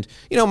 And,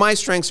 my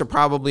strengths are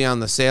probably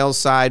on the sales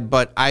side,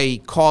 but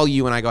I call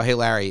you and I go, hey,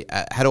 Larry,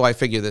 how do I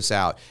figure this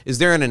out? Is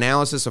there an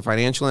analysis, a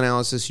financial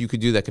analysis you could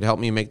do that could help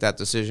me make that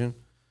decision?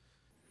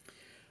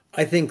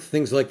 I think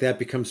things like that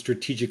become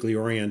strategically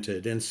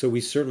oriented. And so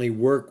we certainly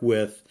work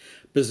with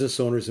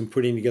business owners in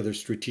putting together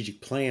strategic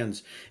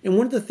plans. And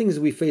one of the things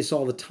that we face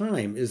all the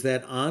time is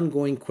that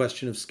ongoing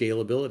question of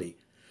scalability.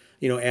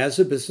 As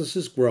a business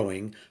is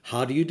growing,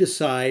 how do you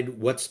decide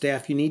what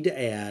staff you need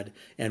to add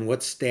and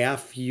what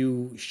staff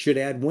you should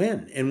add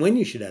when, and when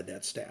you should add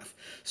that staff?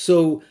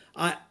 So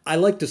I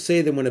like to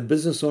say that when a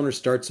business owner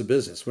starts a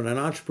business, when an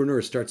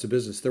entrepreneur starts a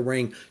business, they're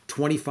wearing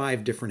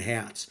 25 different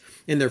hats.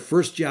 And their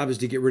first job is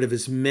to get rid of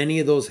as many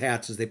of those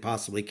hats as they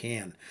possibly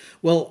can.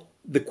 Well,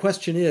 the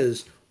question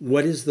is,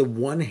 what is the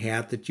one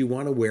hat that you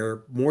want to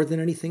wear more than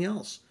anything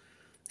else?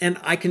 And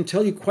I can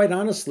tell you quite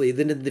honestly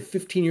that in the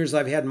 15 years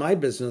I've had my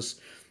business,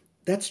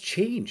 that's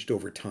changed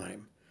over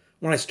time.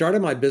 When I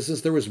started my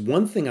business, there was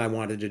one thing I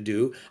wanted to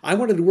do. I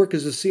wanted to work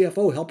as a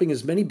CFO, helping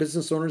as many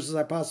business owners as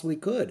I possibly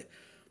could.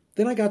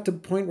 Then I got to the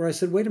point where I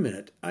said, wait a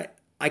minute,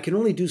 I can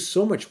only do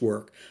so much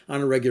work on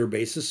a regular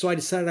basis, so I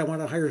decided I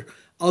want to hire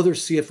other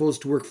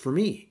CFOs to work for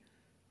me.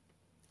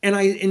 And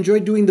I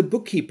enjoyed doing the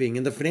bookkeeping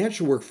and the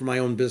financial work for my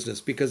own business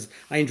because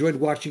I enjoyed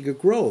watching it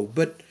grow.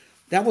 But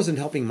that wasn't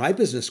helping my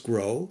business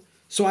grow,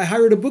 so I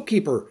hired a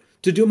bookkeeper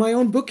to do my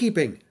own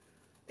bookkeeping.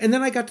 And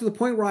then I got to the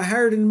point where I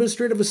hired an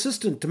administrative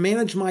assistant to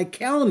manage my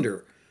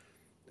calendar.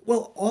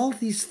 Well, all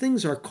these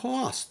things are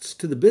costs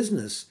to the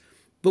business,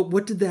 but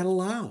what did that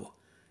allow?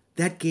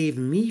 That gave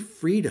me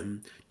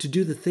freedom to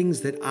do the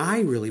things that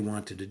I really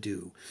wanted to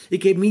do. It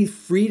gave me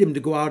freedom to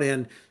go out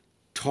and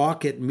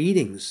talk at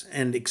meetings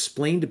and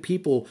explain to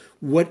people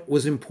what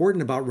was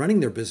important about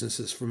running their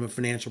businesses from a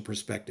financial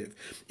perspective.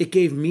 It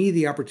gave me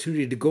the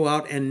opportunity to go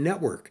out and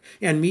network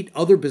and meet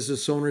other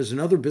business owners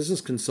and other business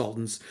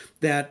consultants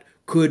that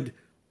could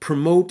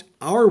promote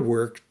our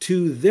work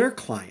to their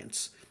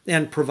clients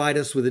and provide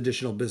us with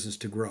additional business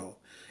to grow.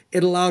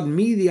 It allowed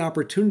me the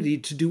opportunity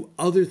to do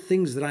other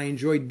things that I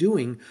enjoyed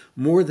doing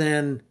more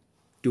than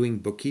doing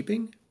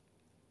bookkeeping,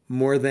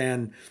 more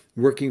than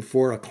working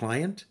for a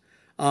client.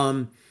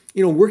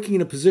 Working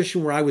in a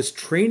position where I was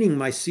training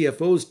my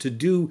CFOs to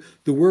do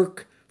the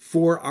work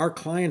for our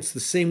clients the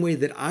same way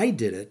that I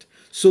did it,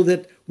 so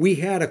that we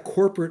had a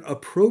corporate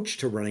approach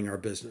to running our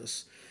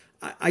business.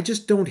 I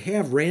just don't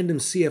have random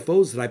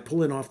CFOs that I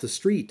pull in off the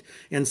street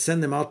and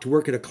send them out to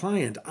work at a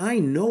client. I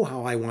know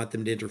how I want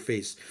them to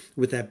interface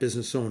with that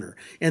business owner.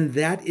 And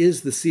that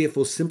is the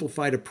CFO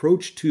simplified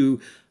approach to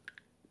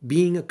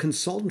being a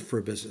consultant for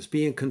a business,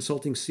 being a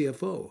consulting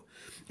CFO.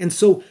 And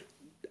so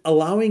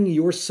allowing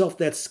yourself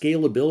that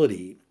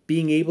scalability,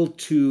 being able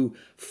to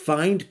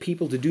find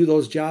people to do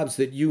those jobs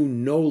that you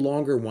no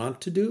longer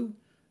want to do,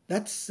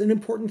 that's an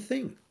important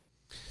thing.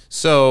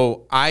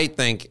 So I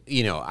think,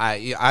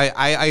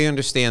 I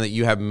understand that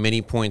you have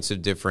many points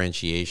of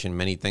differentiation,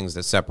 many things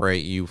that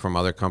separate you from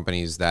other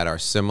companies that are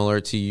similar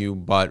to you.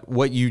 But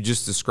what you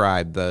just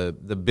described, the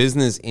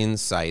business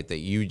insight that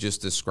you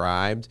just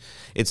described,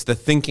 it's the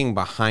thinking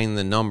behind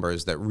the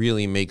numbers that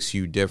really makes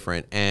you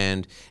different.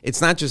 And it's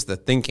not just the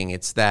thinking,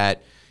 it's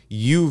that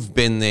you've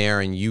been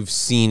there and you've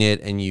seen it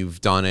and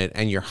you've done it,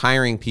 and you're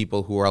hiring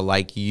people who are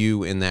like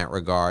you in that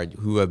regard,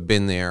 who have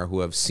been there, who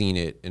have seen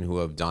it, and who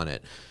have done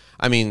it.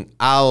 I mean,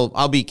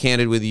 I'll be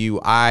candid with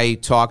you. I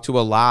talk to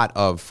a lot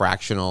of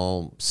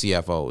fractional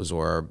CFOs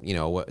or,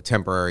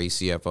 temporary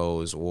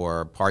CFOs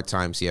or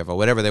part-time CFO,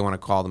 whatever they want to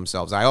call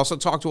themselves. I also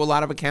talk to a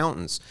lot of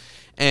accountants.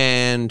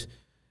 And,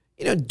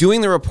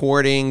 doing the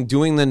reporting,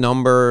 doing the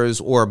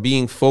numbers, or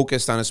being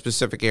focused on a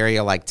specific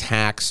area like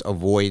tax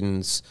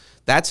avoidance,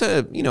 that's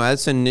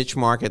a niche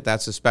market,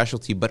 that's a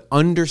specialty. But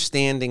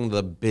understanding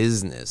the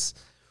business,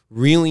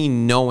 really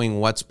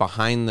knowing what's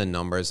behind the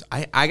numbers.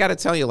 I got to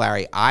tell you,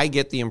 Larry, I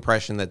get the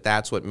impression that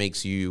that's what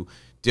makes you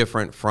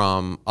different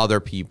from other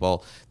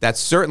people. That's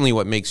certainly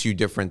what makes you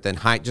different than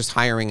just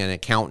hiring an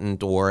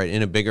accountant or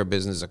in a bigger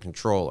business, a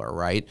controller,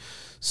 right?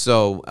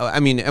 So,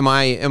 I mean, am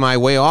I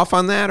way off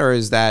on that, or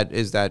is that?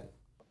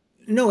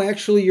 No,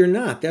 actually, you're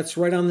not. That's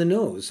right on the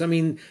nose. I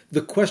mean,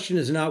 the question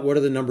is not what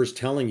are the numbers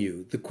telling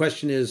you? The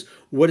question is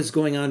what is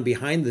going on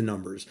behind the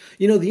numbers?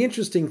 The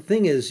interesting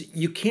thing is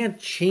you can't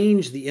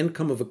change the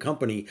income of a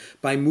company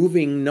by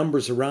moving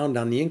numbers around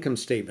on the income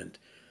statement.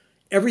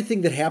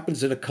 Everything that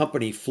happens in a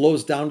company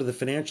flows down to the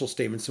financial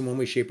statements in one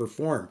way, shape, or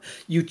form.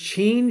 You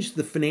change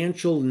the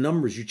financial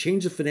numbers, you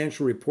change the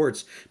financial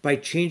reports by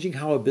changing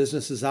how a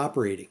business is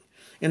operating.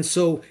 And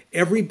so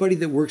everybody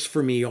that works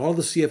for me, all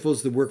the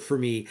CFOs that work for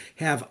me,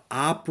 have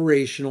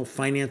operational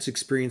finance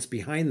experience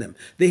behind them.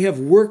 They have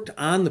worked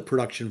on the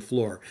production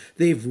floor.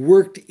 They've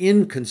worked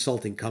in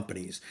consulting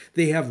companies.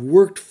 They have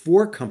worked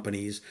for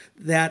companies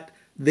that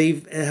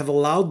have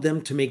allowed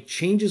them to make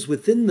changes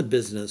within the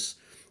business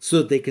so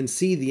that they can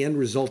see the end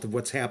result of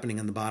what's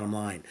happening on the bottom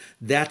line.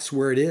 That's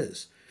where it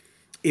is.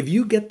 If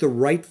you get the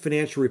right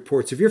financial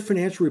reports, if your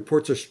financial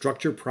reports are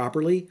structured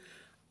properly,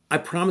 I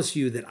promise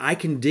you that I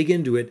can dig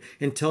into it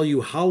and tell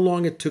you how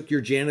long it took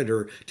your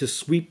janitor to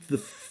sweep the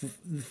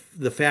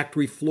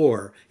factory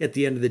floor at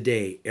the end of the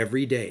day,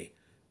 every day.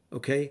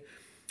 Okay?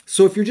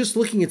 So if you're just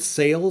looking at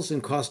sales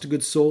and cost of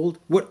goods sold,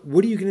 what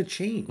are you going to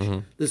change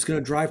that's going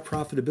to drive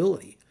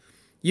profitability?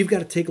 You've got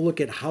to take a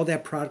look at how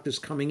that product is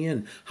coming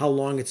in, how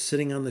long it's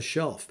sitting on the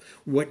shelf,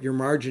 what your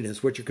margin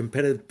is, what your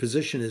competitive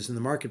position is in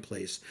the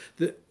marketplace,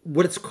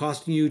 what it's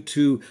costing you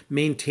to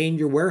maintain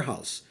your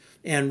warehouse,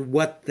 and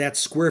what that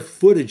square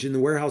footage in the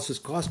warehouse is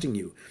costing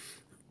you.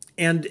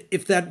 And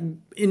if that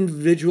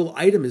individual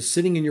item is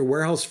sitting in your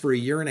warehouse for a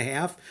year and a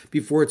half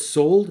before it's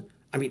sold,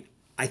 I mean,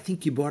 I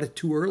think you bought it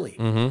too early,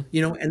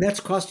 and that's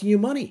costing you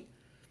money.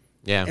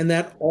 Yeah. And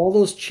that all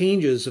those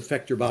changes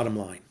affect your bottom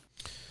line.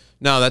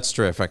 No, that's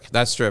terrific.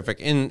 That's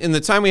terrific. In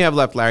the time we have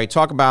left, Larry,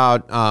 talk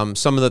about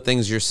some of the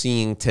things you're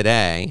seeing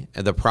today,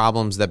 the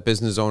problems that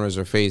business owners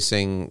are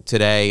facing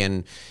today.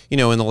 And, in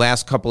the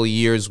last couple of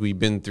years, we've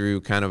been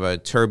through kind of a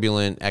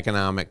turbulent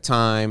economic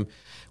time.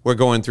 We're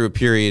going through a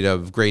period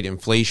of great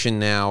inflation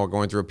now. We're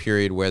going through a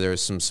period where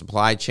there's some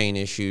supply chain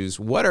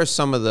issues. What are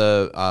some of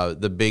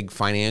the big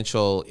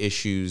financial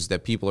issues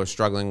that people are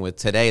struggling with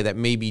today that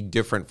may be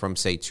different from,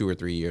 say, 2 or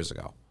 3 years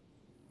ago?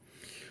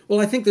 Well,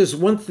 I think there's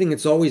one thing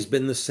that's always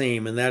been the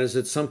same, and that is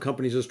that some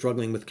companies are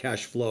struggling with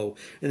cash flow,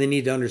 and they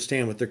need to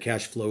understand what their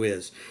cash flow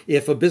is.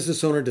 If a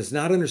business owner does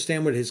not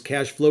understand what his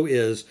cash flow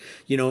is,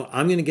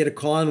 I'm going to get a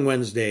call on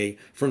Wednesday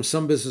from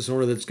some business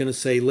owner that's going to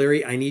say,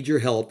 Larry, I need your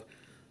help.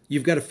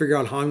 You've got to figure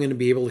out how I'm going to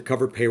be able to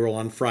cover payroll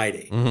on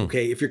Friday.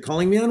 Okay, if you're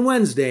calling me on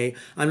Wednesday,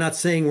 I'm not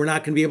saying we're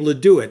not going to be able to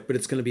do it, but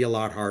it's going to be a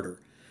lot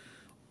harder.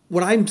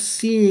 What I'm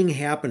seeing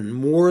happen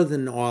more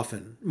than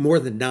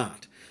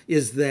not,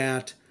 is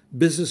that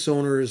business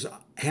owners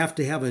have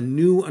to have a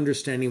new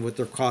understanding of what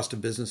their cost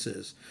of business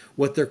is,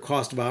 what their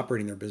cost of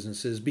operating their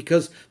business is,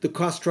 because the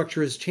cost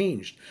structure has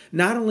changed.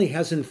 Not only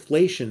has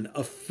inflation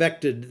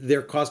affected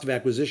their cost of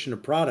acquisition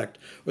of product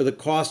or the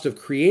cost of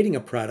creating a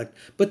product,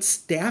 but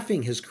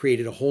staffing has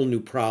created a whole new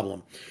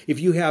problem. If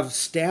you have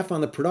staff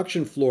on the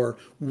production floor,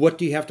 what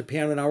do you have to pay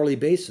on an hourly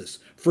basis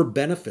for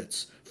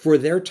benefits, for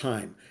their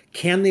time?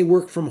 Can they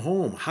work from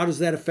home? How does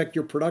that affect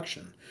your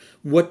production?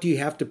 What do you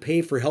have to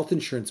pay for health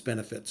insurance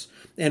benefits?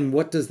 And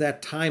what does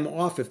that time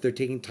off, if they're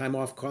taking time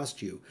off,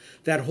 cost you?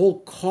 That whole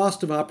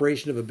cost of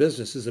operation of a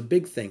business is a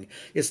big thing.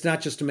 It's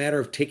not just a matter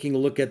of taking a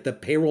look at the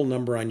payroll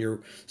number on your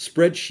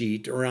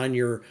spreadsheet or on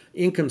your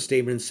income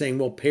statement and saying,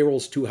 well,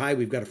 payroll's too high,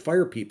 we've got to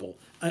fire people.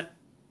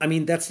 I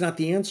mean, that's not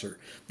the answer.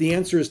 The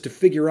answer is to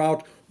figure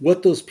out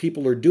what those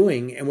people are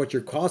doing and what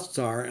your costs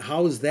are.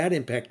 How is that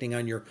impacting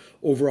on your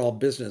overall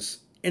business?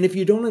 And if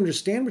you don't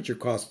understand what your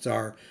costs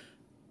are,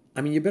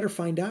 I mean, you better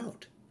find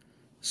out.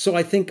 So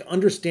I think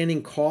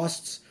understanding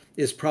costs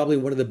is probably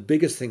one of the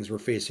biggest things we're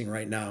facing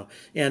right now.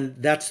 And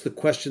that's the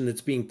question that's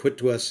being put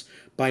to us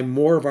by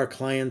more of our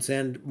clients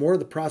and more of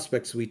the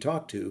prospects we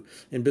talk to.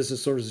 And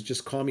business owners that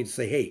just call me to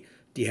say, hey,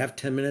 do you have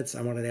 10 minutes?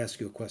 I wanted to ask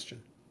you a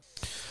question.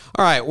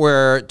 All right,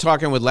 we're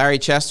talking with Larry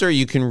Chester.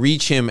 You can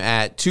reach him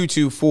at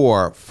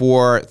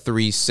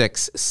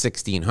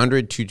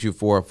 224-436-1600,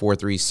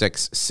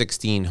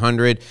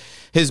 224-436-1600.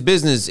 His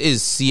business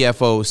is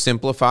CFO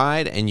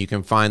Simplified, and you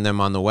can find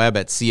them on the web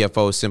at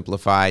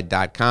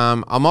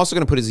cfosimplified.com. I'm also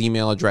going to put his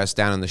email address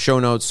down in the show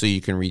notes so you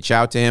can reach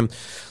out to him.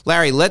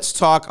 Larry, let's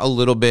talk a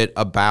little bit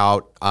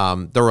about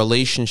the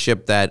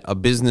relationship that a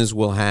business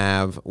will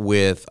have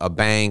with a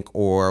bank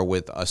or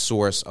with a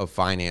source of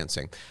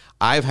financing.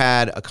 I've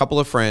had a couple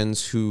of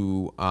friends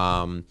who,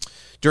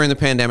 during the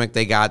pandemic,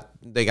 they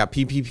got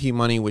PPP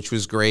money, which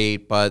was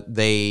great, but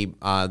they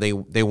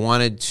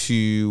wanted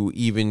to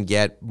even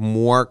get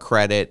more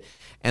credit,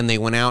 and they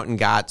went out and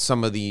got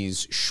some of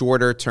these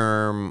shorter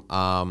term,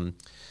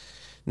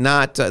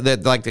 not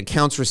like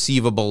accounts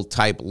receivable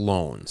type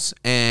loans.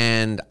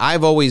 And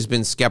I've always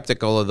been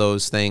skeptical of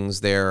those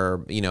things. They're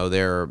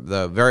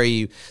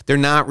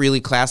not really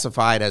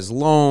classified as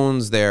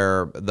loans.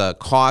 The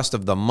cost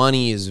of the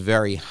money is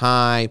very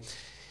high.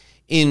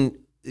 In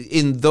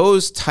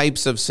those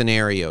types of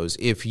scenarios,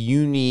 if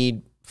you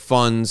need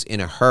funds in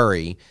a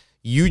hurry,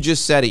 you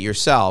just said it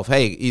yourself.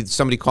 Hey, if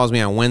somebody calls me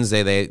on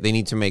Wednesday, they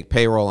need to make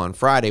payroll on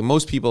Friday.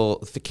 Most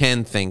people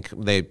can think,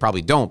 they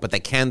probably don't, but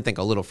they can think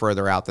a little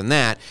further out than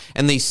that.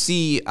 And they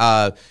see,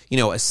 a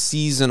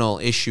seasonal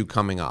issue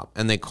coming up,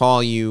 and they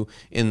call you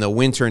in the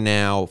winter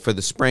now for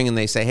the spring, and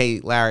they say, hey,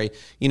 Larry,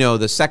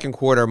 the second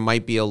quarter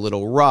might be a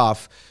little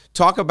rough.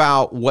 Talk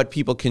about what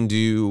people can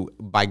do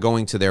by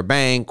going to their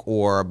bank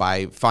or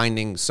by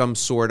finding some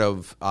sort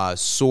of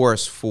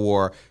source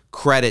for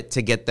credit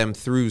to get them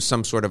through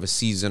some sort of a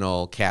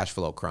seasonal cash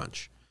flow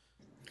crunch.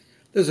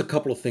 There's a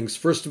couple of things.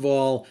 First of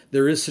all,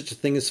 there is such a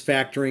thing as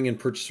factoring and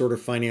purchase order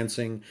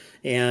financing.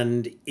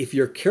 And if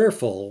you're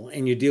careful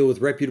and you deal with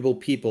reputable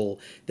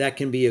people, that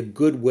can be a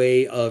good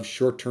way of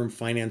short-term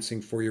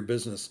financing for your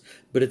business,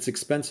 but it's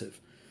expensive.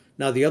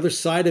 Now, the other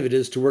side of it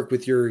is to work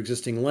with your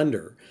existing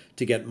lender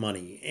to get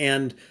money.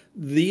 And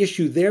the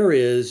issue there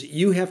is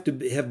you have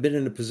to have been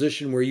in a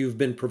position where you've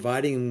been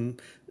providing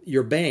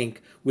your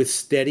bank with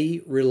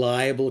steady,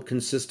 reliable,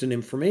 consistent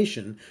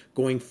information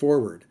going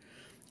forward.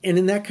 And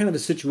in that kind of a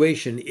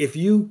situation, if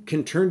you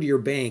can turn to your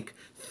bank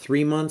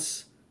 3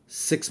 months,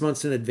 6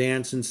 months in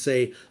advance and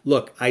say,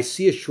 look, I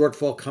see a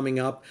shortfall coming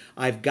up.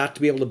 I've got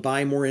to be able to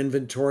buy more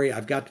inventory.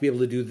 I've got to be able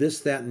to do this,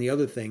 that, and the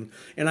other thing.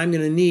 And I'm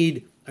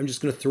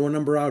just going to throw a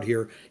number out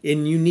here,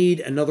 and you need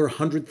another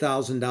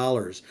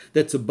 $100,000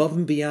 that's above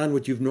and beyond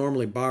what you've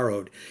normally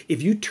borrowed.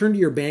 If you turn to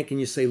your bank and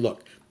you say,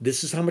 look,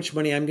 this is how much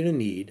money I'm going to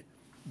need.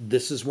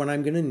 This is when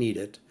I'm going to need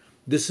it.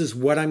 This is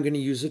what I'm going to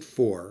use it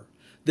for.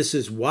 This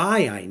is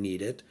why I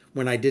need it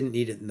when I didn't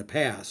need it in the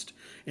past.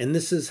 And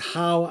this is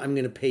how I'm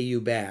going to pay you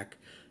back.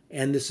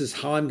 And this is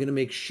how I'm going to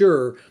make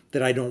sure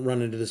that I don't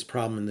run into this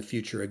problem in the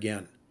future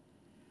again.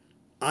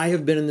 I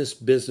have been in this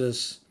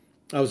business.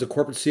 I was a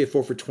corporate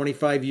CFO for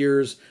 25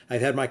 years.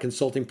 I've had my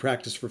consulting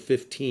practice for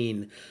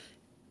 15.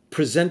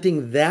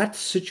 Presenting that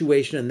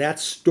situation and that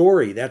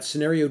story, that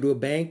scenario to a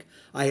bank,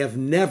 I have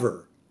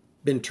never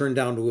been turned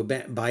down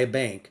by a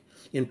bank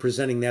in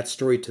presenting that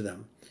story to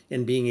them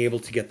and being able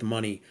to get the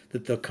money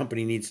that the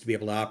company needs to be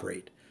able to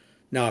operate.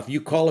 Now, if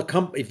you call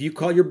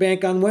your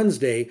bank on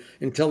Wednesday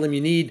and tell them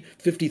you need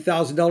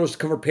 $50,000 to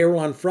cover payroll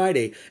on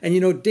Friday,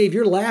 and Dave,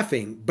 you're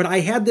laughing, but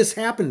I had this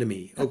happen to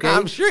me. Okay,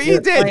 I'm sure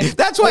you did.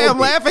 That's why I'm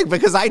laughing,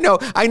 because I know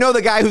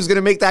the guy who's going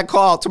to make that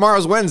call.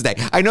 Tomorrow's Wednesday.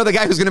 I know the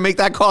guy who's going to make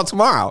that call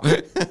tomorrow.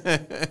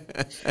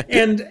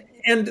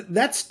 And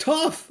that's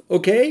tough.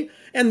 Okay.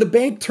 And the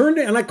bank turned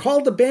it, and I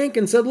called the bank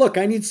and said, look,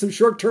 I need some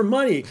short-term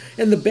money.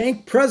 And the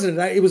bank president,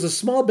 it was a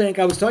small bank,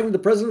 I was talking to the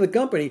president of the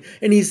company,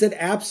 and he said,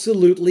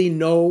 absolutely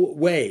no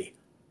way.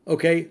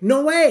 Okay?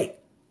 No way.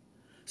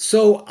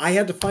 So I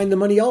had to find the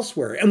money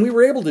elsewhere, and we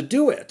were able to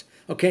do it.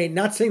 Okay,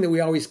 not saying that we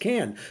always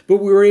can, but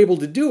we were able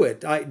to do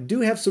it. I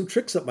do have some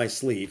tricks up my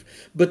sleeve,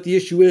 but the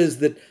issue is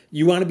that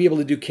you want to be able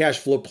to do cash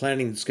flow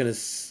planning that's going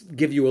to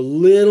give you a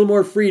little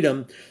more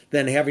freedom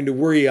than having to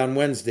worry on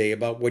Wednesday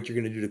about what you're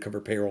going to do to cover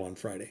payroll on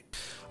Friday.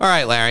 All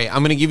right, Larry,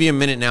 I'm going to give you a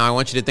minute now. I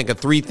want you to think of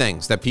 3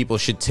 things that people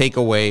should take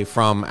away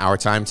from our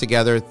time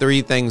together,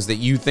 3 things that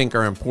you think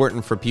are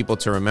important for people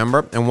to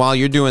remember. And while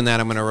you're doing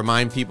that, I'm going to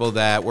remind people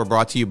that we're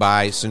brought to you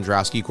by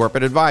Sandrowski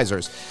Corporate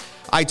Advisors.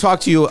 I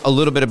talked to you a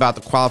little bit about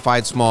the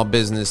qualified small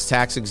business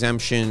tax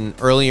exemption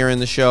earlier in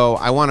the show.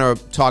 I want to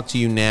talk to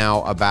you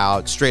now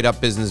about straight up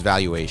business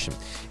valuation.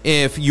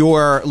 If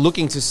you're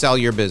looking to sell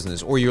your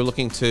business or you're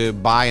looking to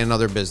buy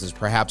another business,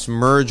 perhaps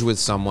merge with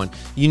someone,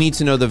 you need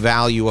to know the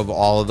value of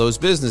all of those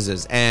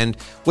businesses. And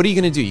what are you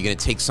going to do? You're going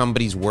to take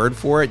somebody's word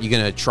for it? You're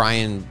going to try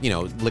and,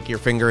 lick your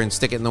finger and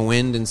stick it in the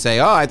wind and say,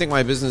 oh, I think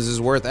my business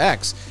is worth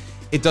X.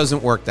 It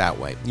doesn't work that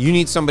way. You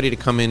need somebody to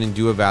come in and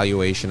do a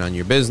valuation on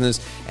your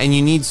business, and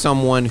you need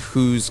someone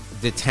who's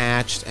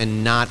detached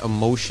and not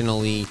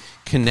emotionally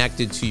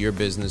connected to your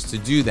business to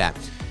do that.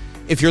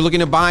 If you're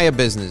looking to buy a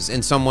business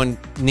and someone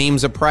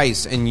names a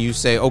price and you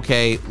say,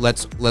 okay,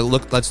 let's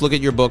look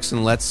at your books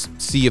and let's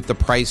see if the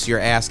price you're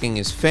asking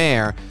is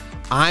fair,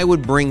 I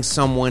would bring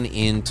someone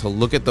in to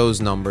look at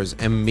those numbers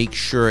and make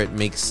sure it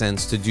makes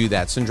sense to do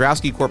that.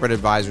 Sandrowski Corporate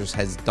Advisors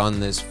has done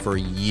this for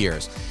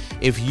years.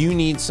 If you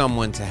need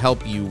someone to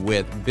help you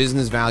with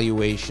business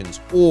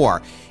valuations,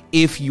 or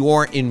if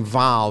you're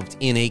involved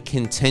in a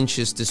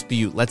contentious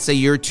dispute, let's say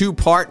you're 2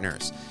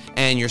 partners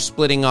and you're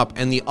splitting up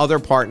and the other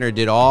partner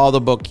did all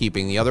the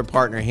bookkeeping, the other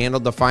partner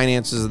handled the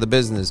finances of the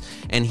business,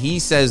 and he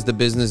says the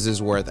business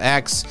is worth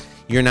X,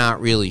 you're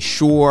not really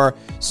sure,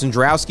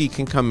 Sandrowski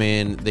can come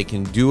in, they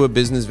can do a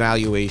business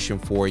valuation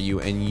for you,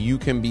 and you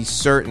can be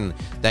certain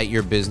that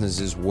your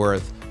business is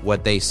worth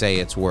what they say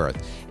it's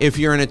worth. If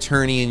you're an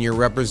attorney and you're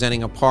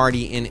representing a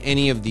party in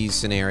any of these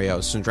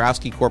scenarios,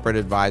 Sandrowski Corporate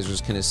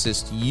Advisors can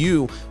assist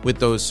you with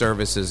those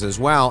services as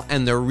well.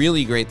 And the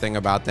really great thing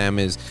about them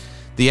is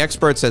the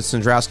experts at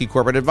Sandrowski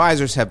Corporate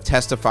Advisors have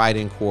testified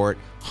in court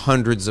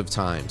hundreds of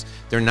times.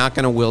 They're not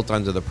going to wilt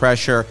under the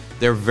pressure.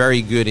 They're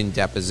very good in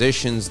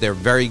depositions. They're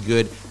very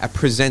good at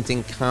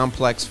presenting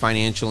complex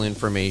financial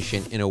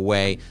information in a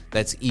way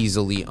that's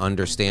easily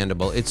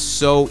understandable. It's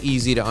so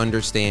easy to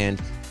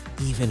understand,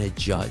 even a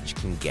judge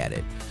can get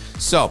it.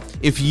 So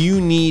if you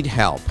need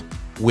help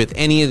with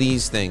any of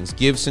these things,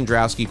 give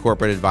Sandrowski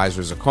Corporate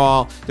Advisors a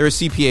call. They're a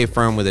CPA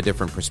firm with a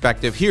different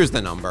perspective. Here's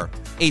the number,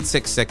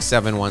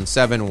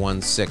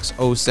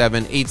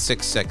 866-717-1607,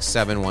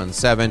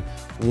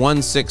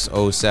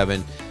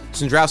 866-717-1607.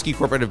 Sandrowski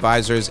Corporate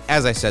Advisors,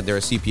 as I said, they're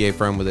a CPA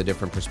firm with a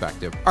different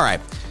perspective. All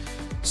right.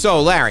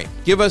 So, Larry,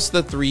 give us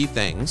the 3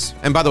 things.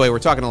 And by the way, we're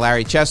talking to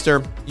Larry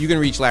Chester. You can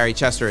reach Larry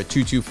Chester at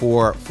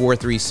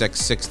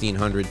 224-436-1600,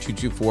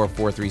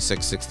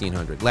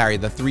 224-436-1600. Larry,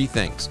 the 3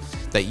 things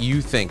that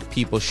you think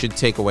people should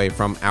take away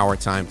from our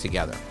time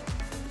together.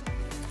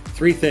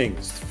 3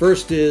 things.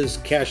 First is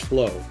cash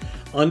flow.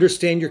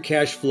 Understand your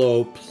cash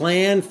flow,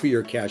 plan for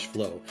your cash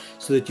flow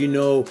so that you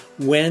know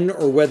when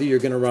or whether you're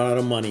going to run out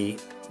of money,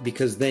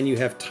 because then you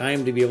have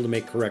time to be able to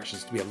make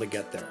corrections to be able to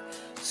get there.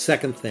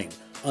 Second thing,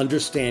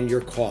 understand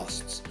your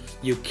costs.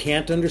 You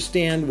can't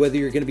understand whether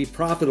you're going to be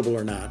profitable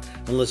or not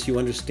unless you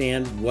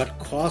understand what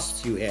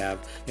costs you have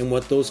and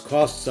what those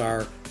costs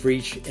are for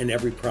each and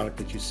every product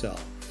that you sell.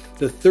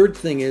 The third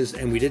thing is,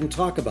 and we didn't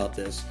talk about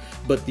this,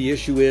 but the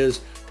issue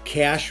is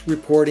cash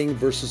reporting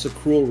versus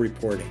accrual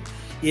reporting.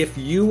 If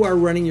you are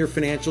running your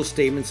financial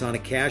statements on a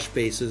cash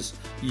basis,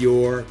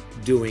 you're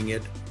doing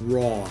it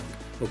wrong.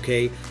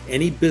 Okay?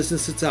 Any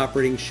business that's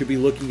operating should be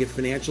looking at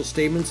financial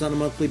statements on a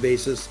monthly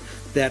basis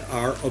that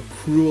are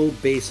accrual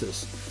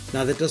basis.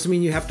 Now, that doesn't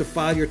mean you have to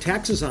file your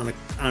taxes on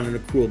an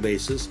accrual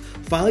basis.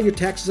 File your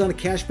taxes on a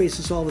cash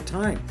basis all the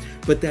time.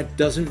 But that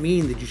doesn't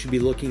mean that you should be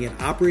looking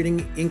at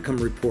operating income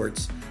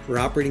reports or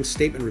operating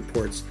statement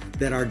reports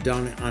that are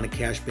done on a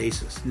cash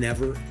basis.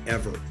 Never,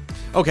 ever.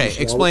 Okay,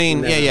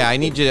 explain. I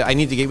need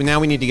to get. Now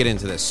we need to get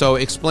into this. So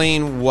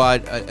explain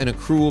what an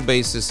accrual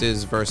basis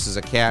is versus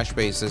a cash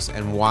basis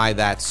and why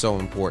that's so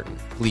important,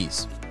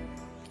 please.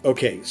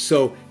 Okay,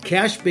 so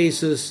cash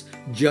basis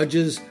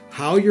judges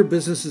how your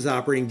business is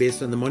operating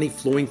based on the money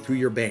flowing through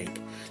your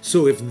bank.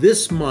 So if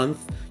this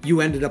month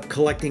you ended up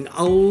collecting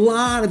a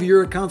lot of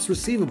your accounts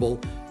receivable,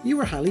 you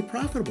were highly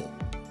profitable.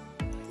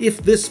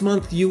 If this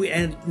month you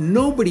and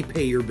nobody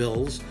pay your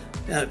bills,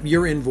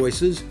 your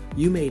invoices,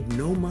 you made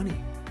no money.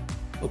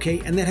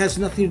 Okay, and that has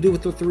nothing to do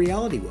with what the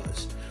reality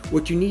was.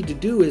 What you need to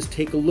do is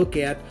take a look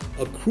at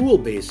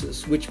accrual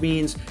basis, which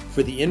means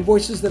for the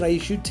invoices that I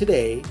issued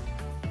today,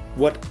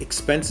 what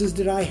expenses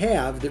did I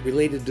have that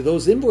related to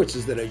those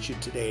invoices that I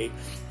issued today,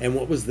 and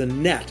what was the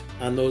net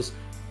on those,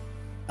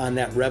 on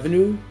that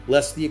revenue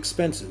less the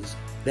expenses.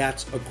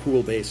 That's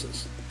accrual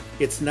basis.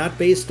 It's not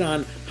based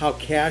on how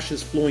cash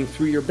is flowing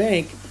through your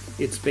bank.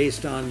 It's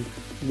based on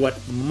what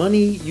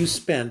money you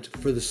spent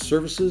for the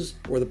services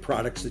or the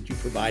products that you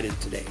provided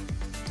today.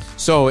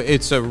 So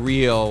it's a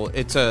real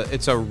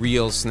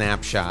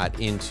snapshot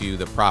into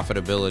the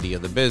profitability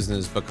of the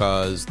business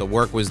because the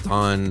work was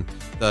done,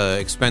 the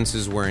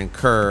expenses were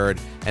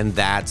incurred, and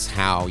that's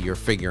how you're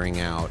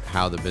figuring out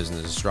how the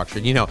business is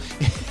structured. You know,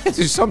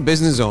 there's some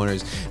business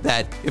owners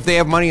that if they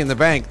have money in the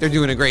bank, they're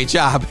doing a great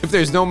job. If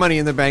there's no money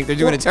in the bank, they're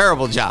doing a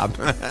terrible job.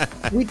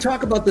 We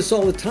talk about this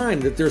all the time,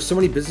 that there's so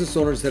many business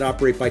owners that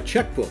operate by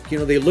checkbook. You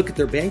know, they look at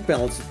their bank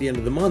balance at the end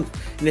of the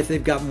month, and if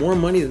they've got more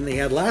money than they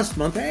had last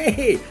month,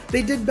 hey,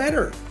 they did better.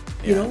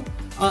 Yeah. You know,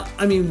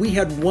 I mean, we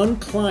had one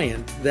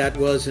client that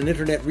was an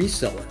internet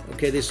reseller.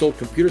 Okay, they sold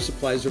computer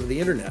supplies over the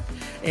internet,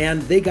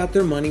 and they got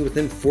their money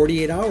within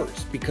 48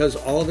 hours because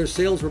all of their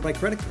sales were by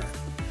credit card.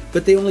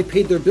 But they only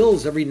paid their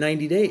bills every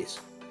 90 days.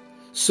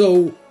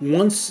 So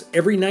once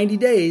every 90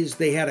 days,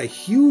 they had a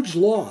huge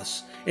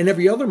loss, and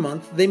every other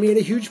month they made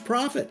a huge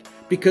profit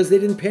because they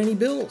didn't pay any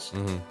bills.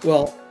 Mm-hmm.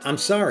 Well, I'm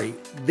sorry,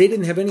 they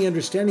didn't have any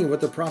understanding of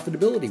what their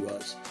profitability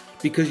was,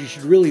 because you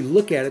should really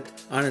look at it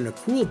on an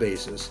accrual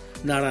basis,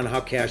 not on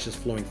how cash is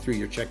flowing through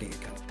your checking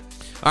account.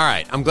 All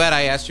right. I'm glad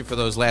I asked you for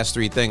those last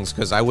three things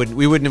because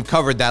we wouldn't have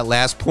covered that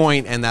last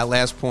point, and that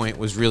last point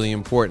was really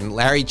important.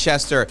 Larry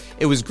Chester,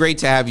 it was great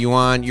to have you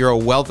on. You're a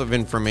wealth of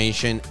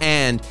information,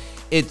 and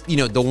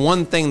the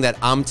one thing that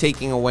I'm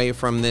taking away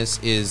from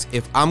this is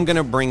if I'm going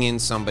to bring in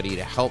somebody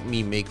to help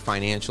me make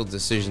financial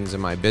decisions in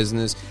my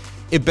business,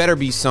 it better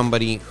be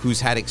somebody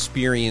who's had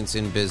experience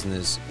in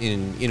business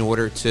in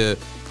order to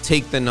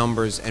take the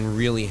numbers and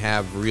really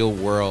have real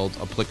world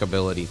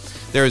applicability.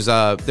 There's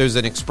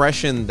an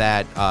expression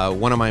that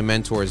one of my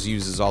mentors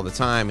uses all the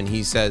time, and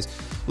he says,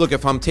 look,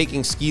 if I'm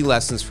taking ski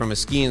lessons from a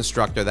ski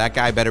instructor, that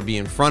guy better be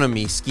in front of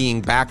me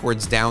skiing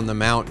backwards down the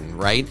mountain,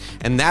 right?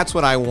 And that's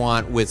what I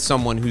want with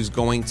someone who's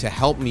going to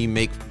help me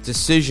make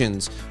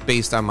decisions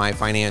based on my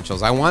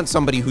financials. I want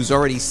somebody who's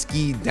already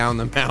skied down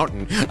the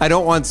mountain. I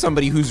don't want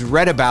somebody who's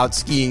read about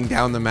skiing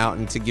down the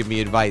mountain to give me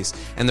advice.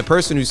 And the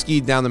person who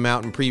skied down the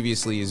mountain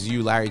previously is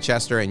you, Larry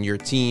Chester, and your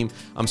team.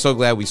 I'm so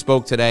glad we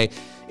spoke today.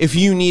 If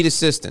you need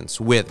assistance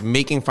with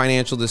making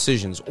financial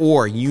decisions,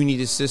 or you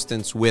need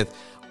assistance with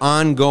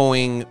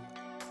ongoing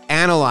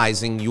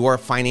analyzing your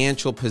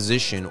financial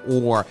position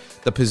or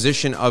the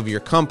position of your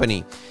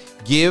company,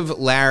 give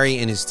Larry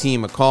and his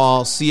team a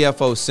call,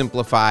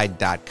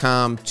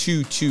 CFOsimplified.com,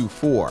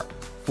 224-436-1600,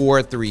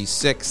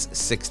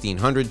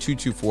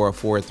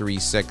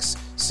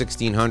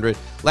 224-436-1600.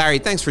 Larry,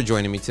 thanks for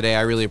joining me today.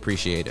 I really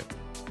appreciate it.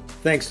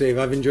 Thanks, Dave.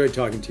 I've enjoyed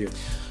talking to you.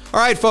 All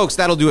right, folks,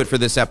 that'll do it for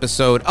this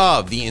episode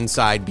of the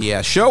Inside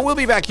BS Show. We'll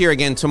be back here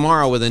again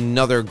tomorrow with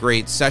another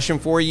great session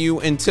for you.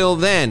 Until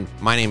then,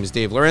 my name is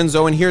Dave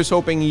Lorenzo, and here's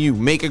hoping you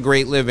make a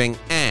great living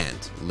and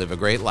live a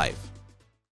great life.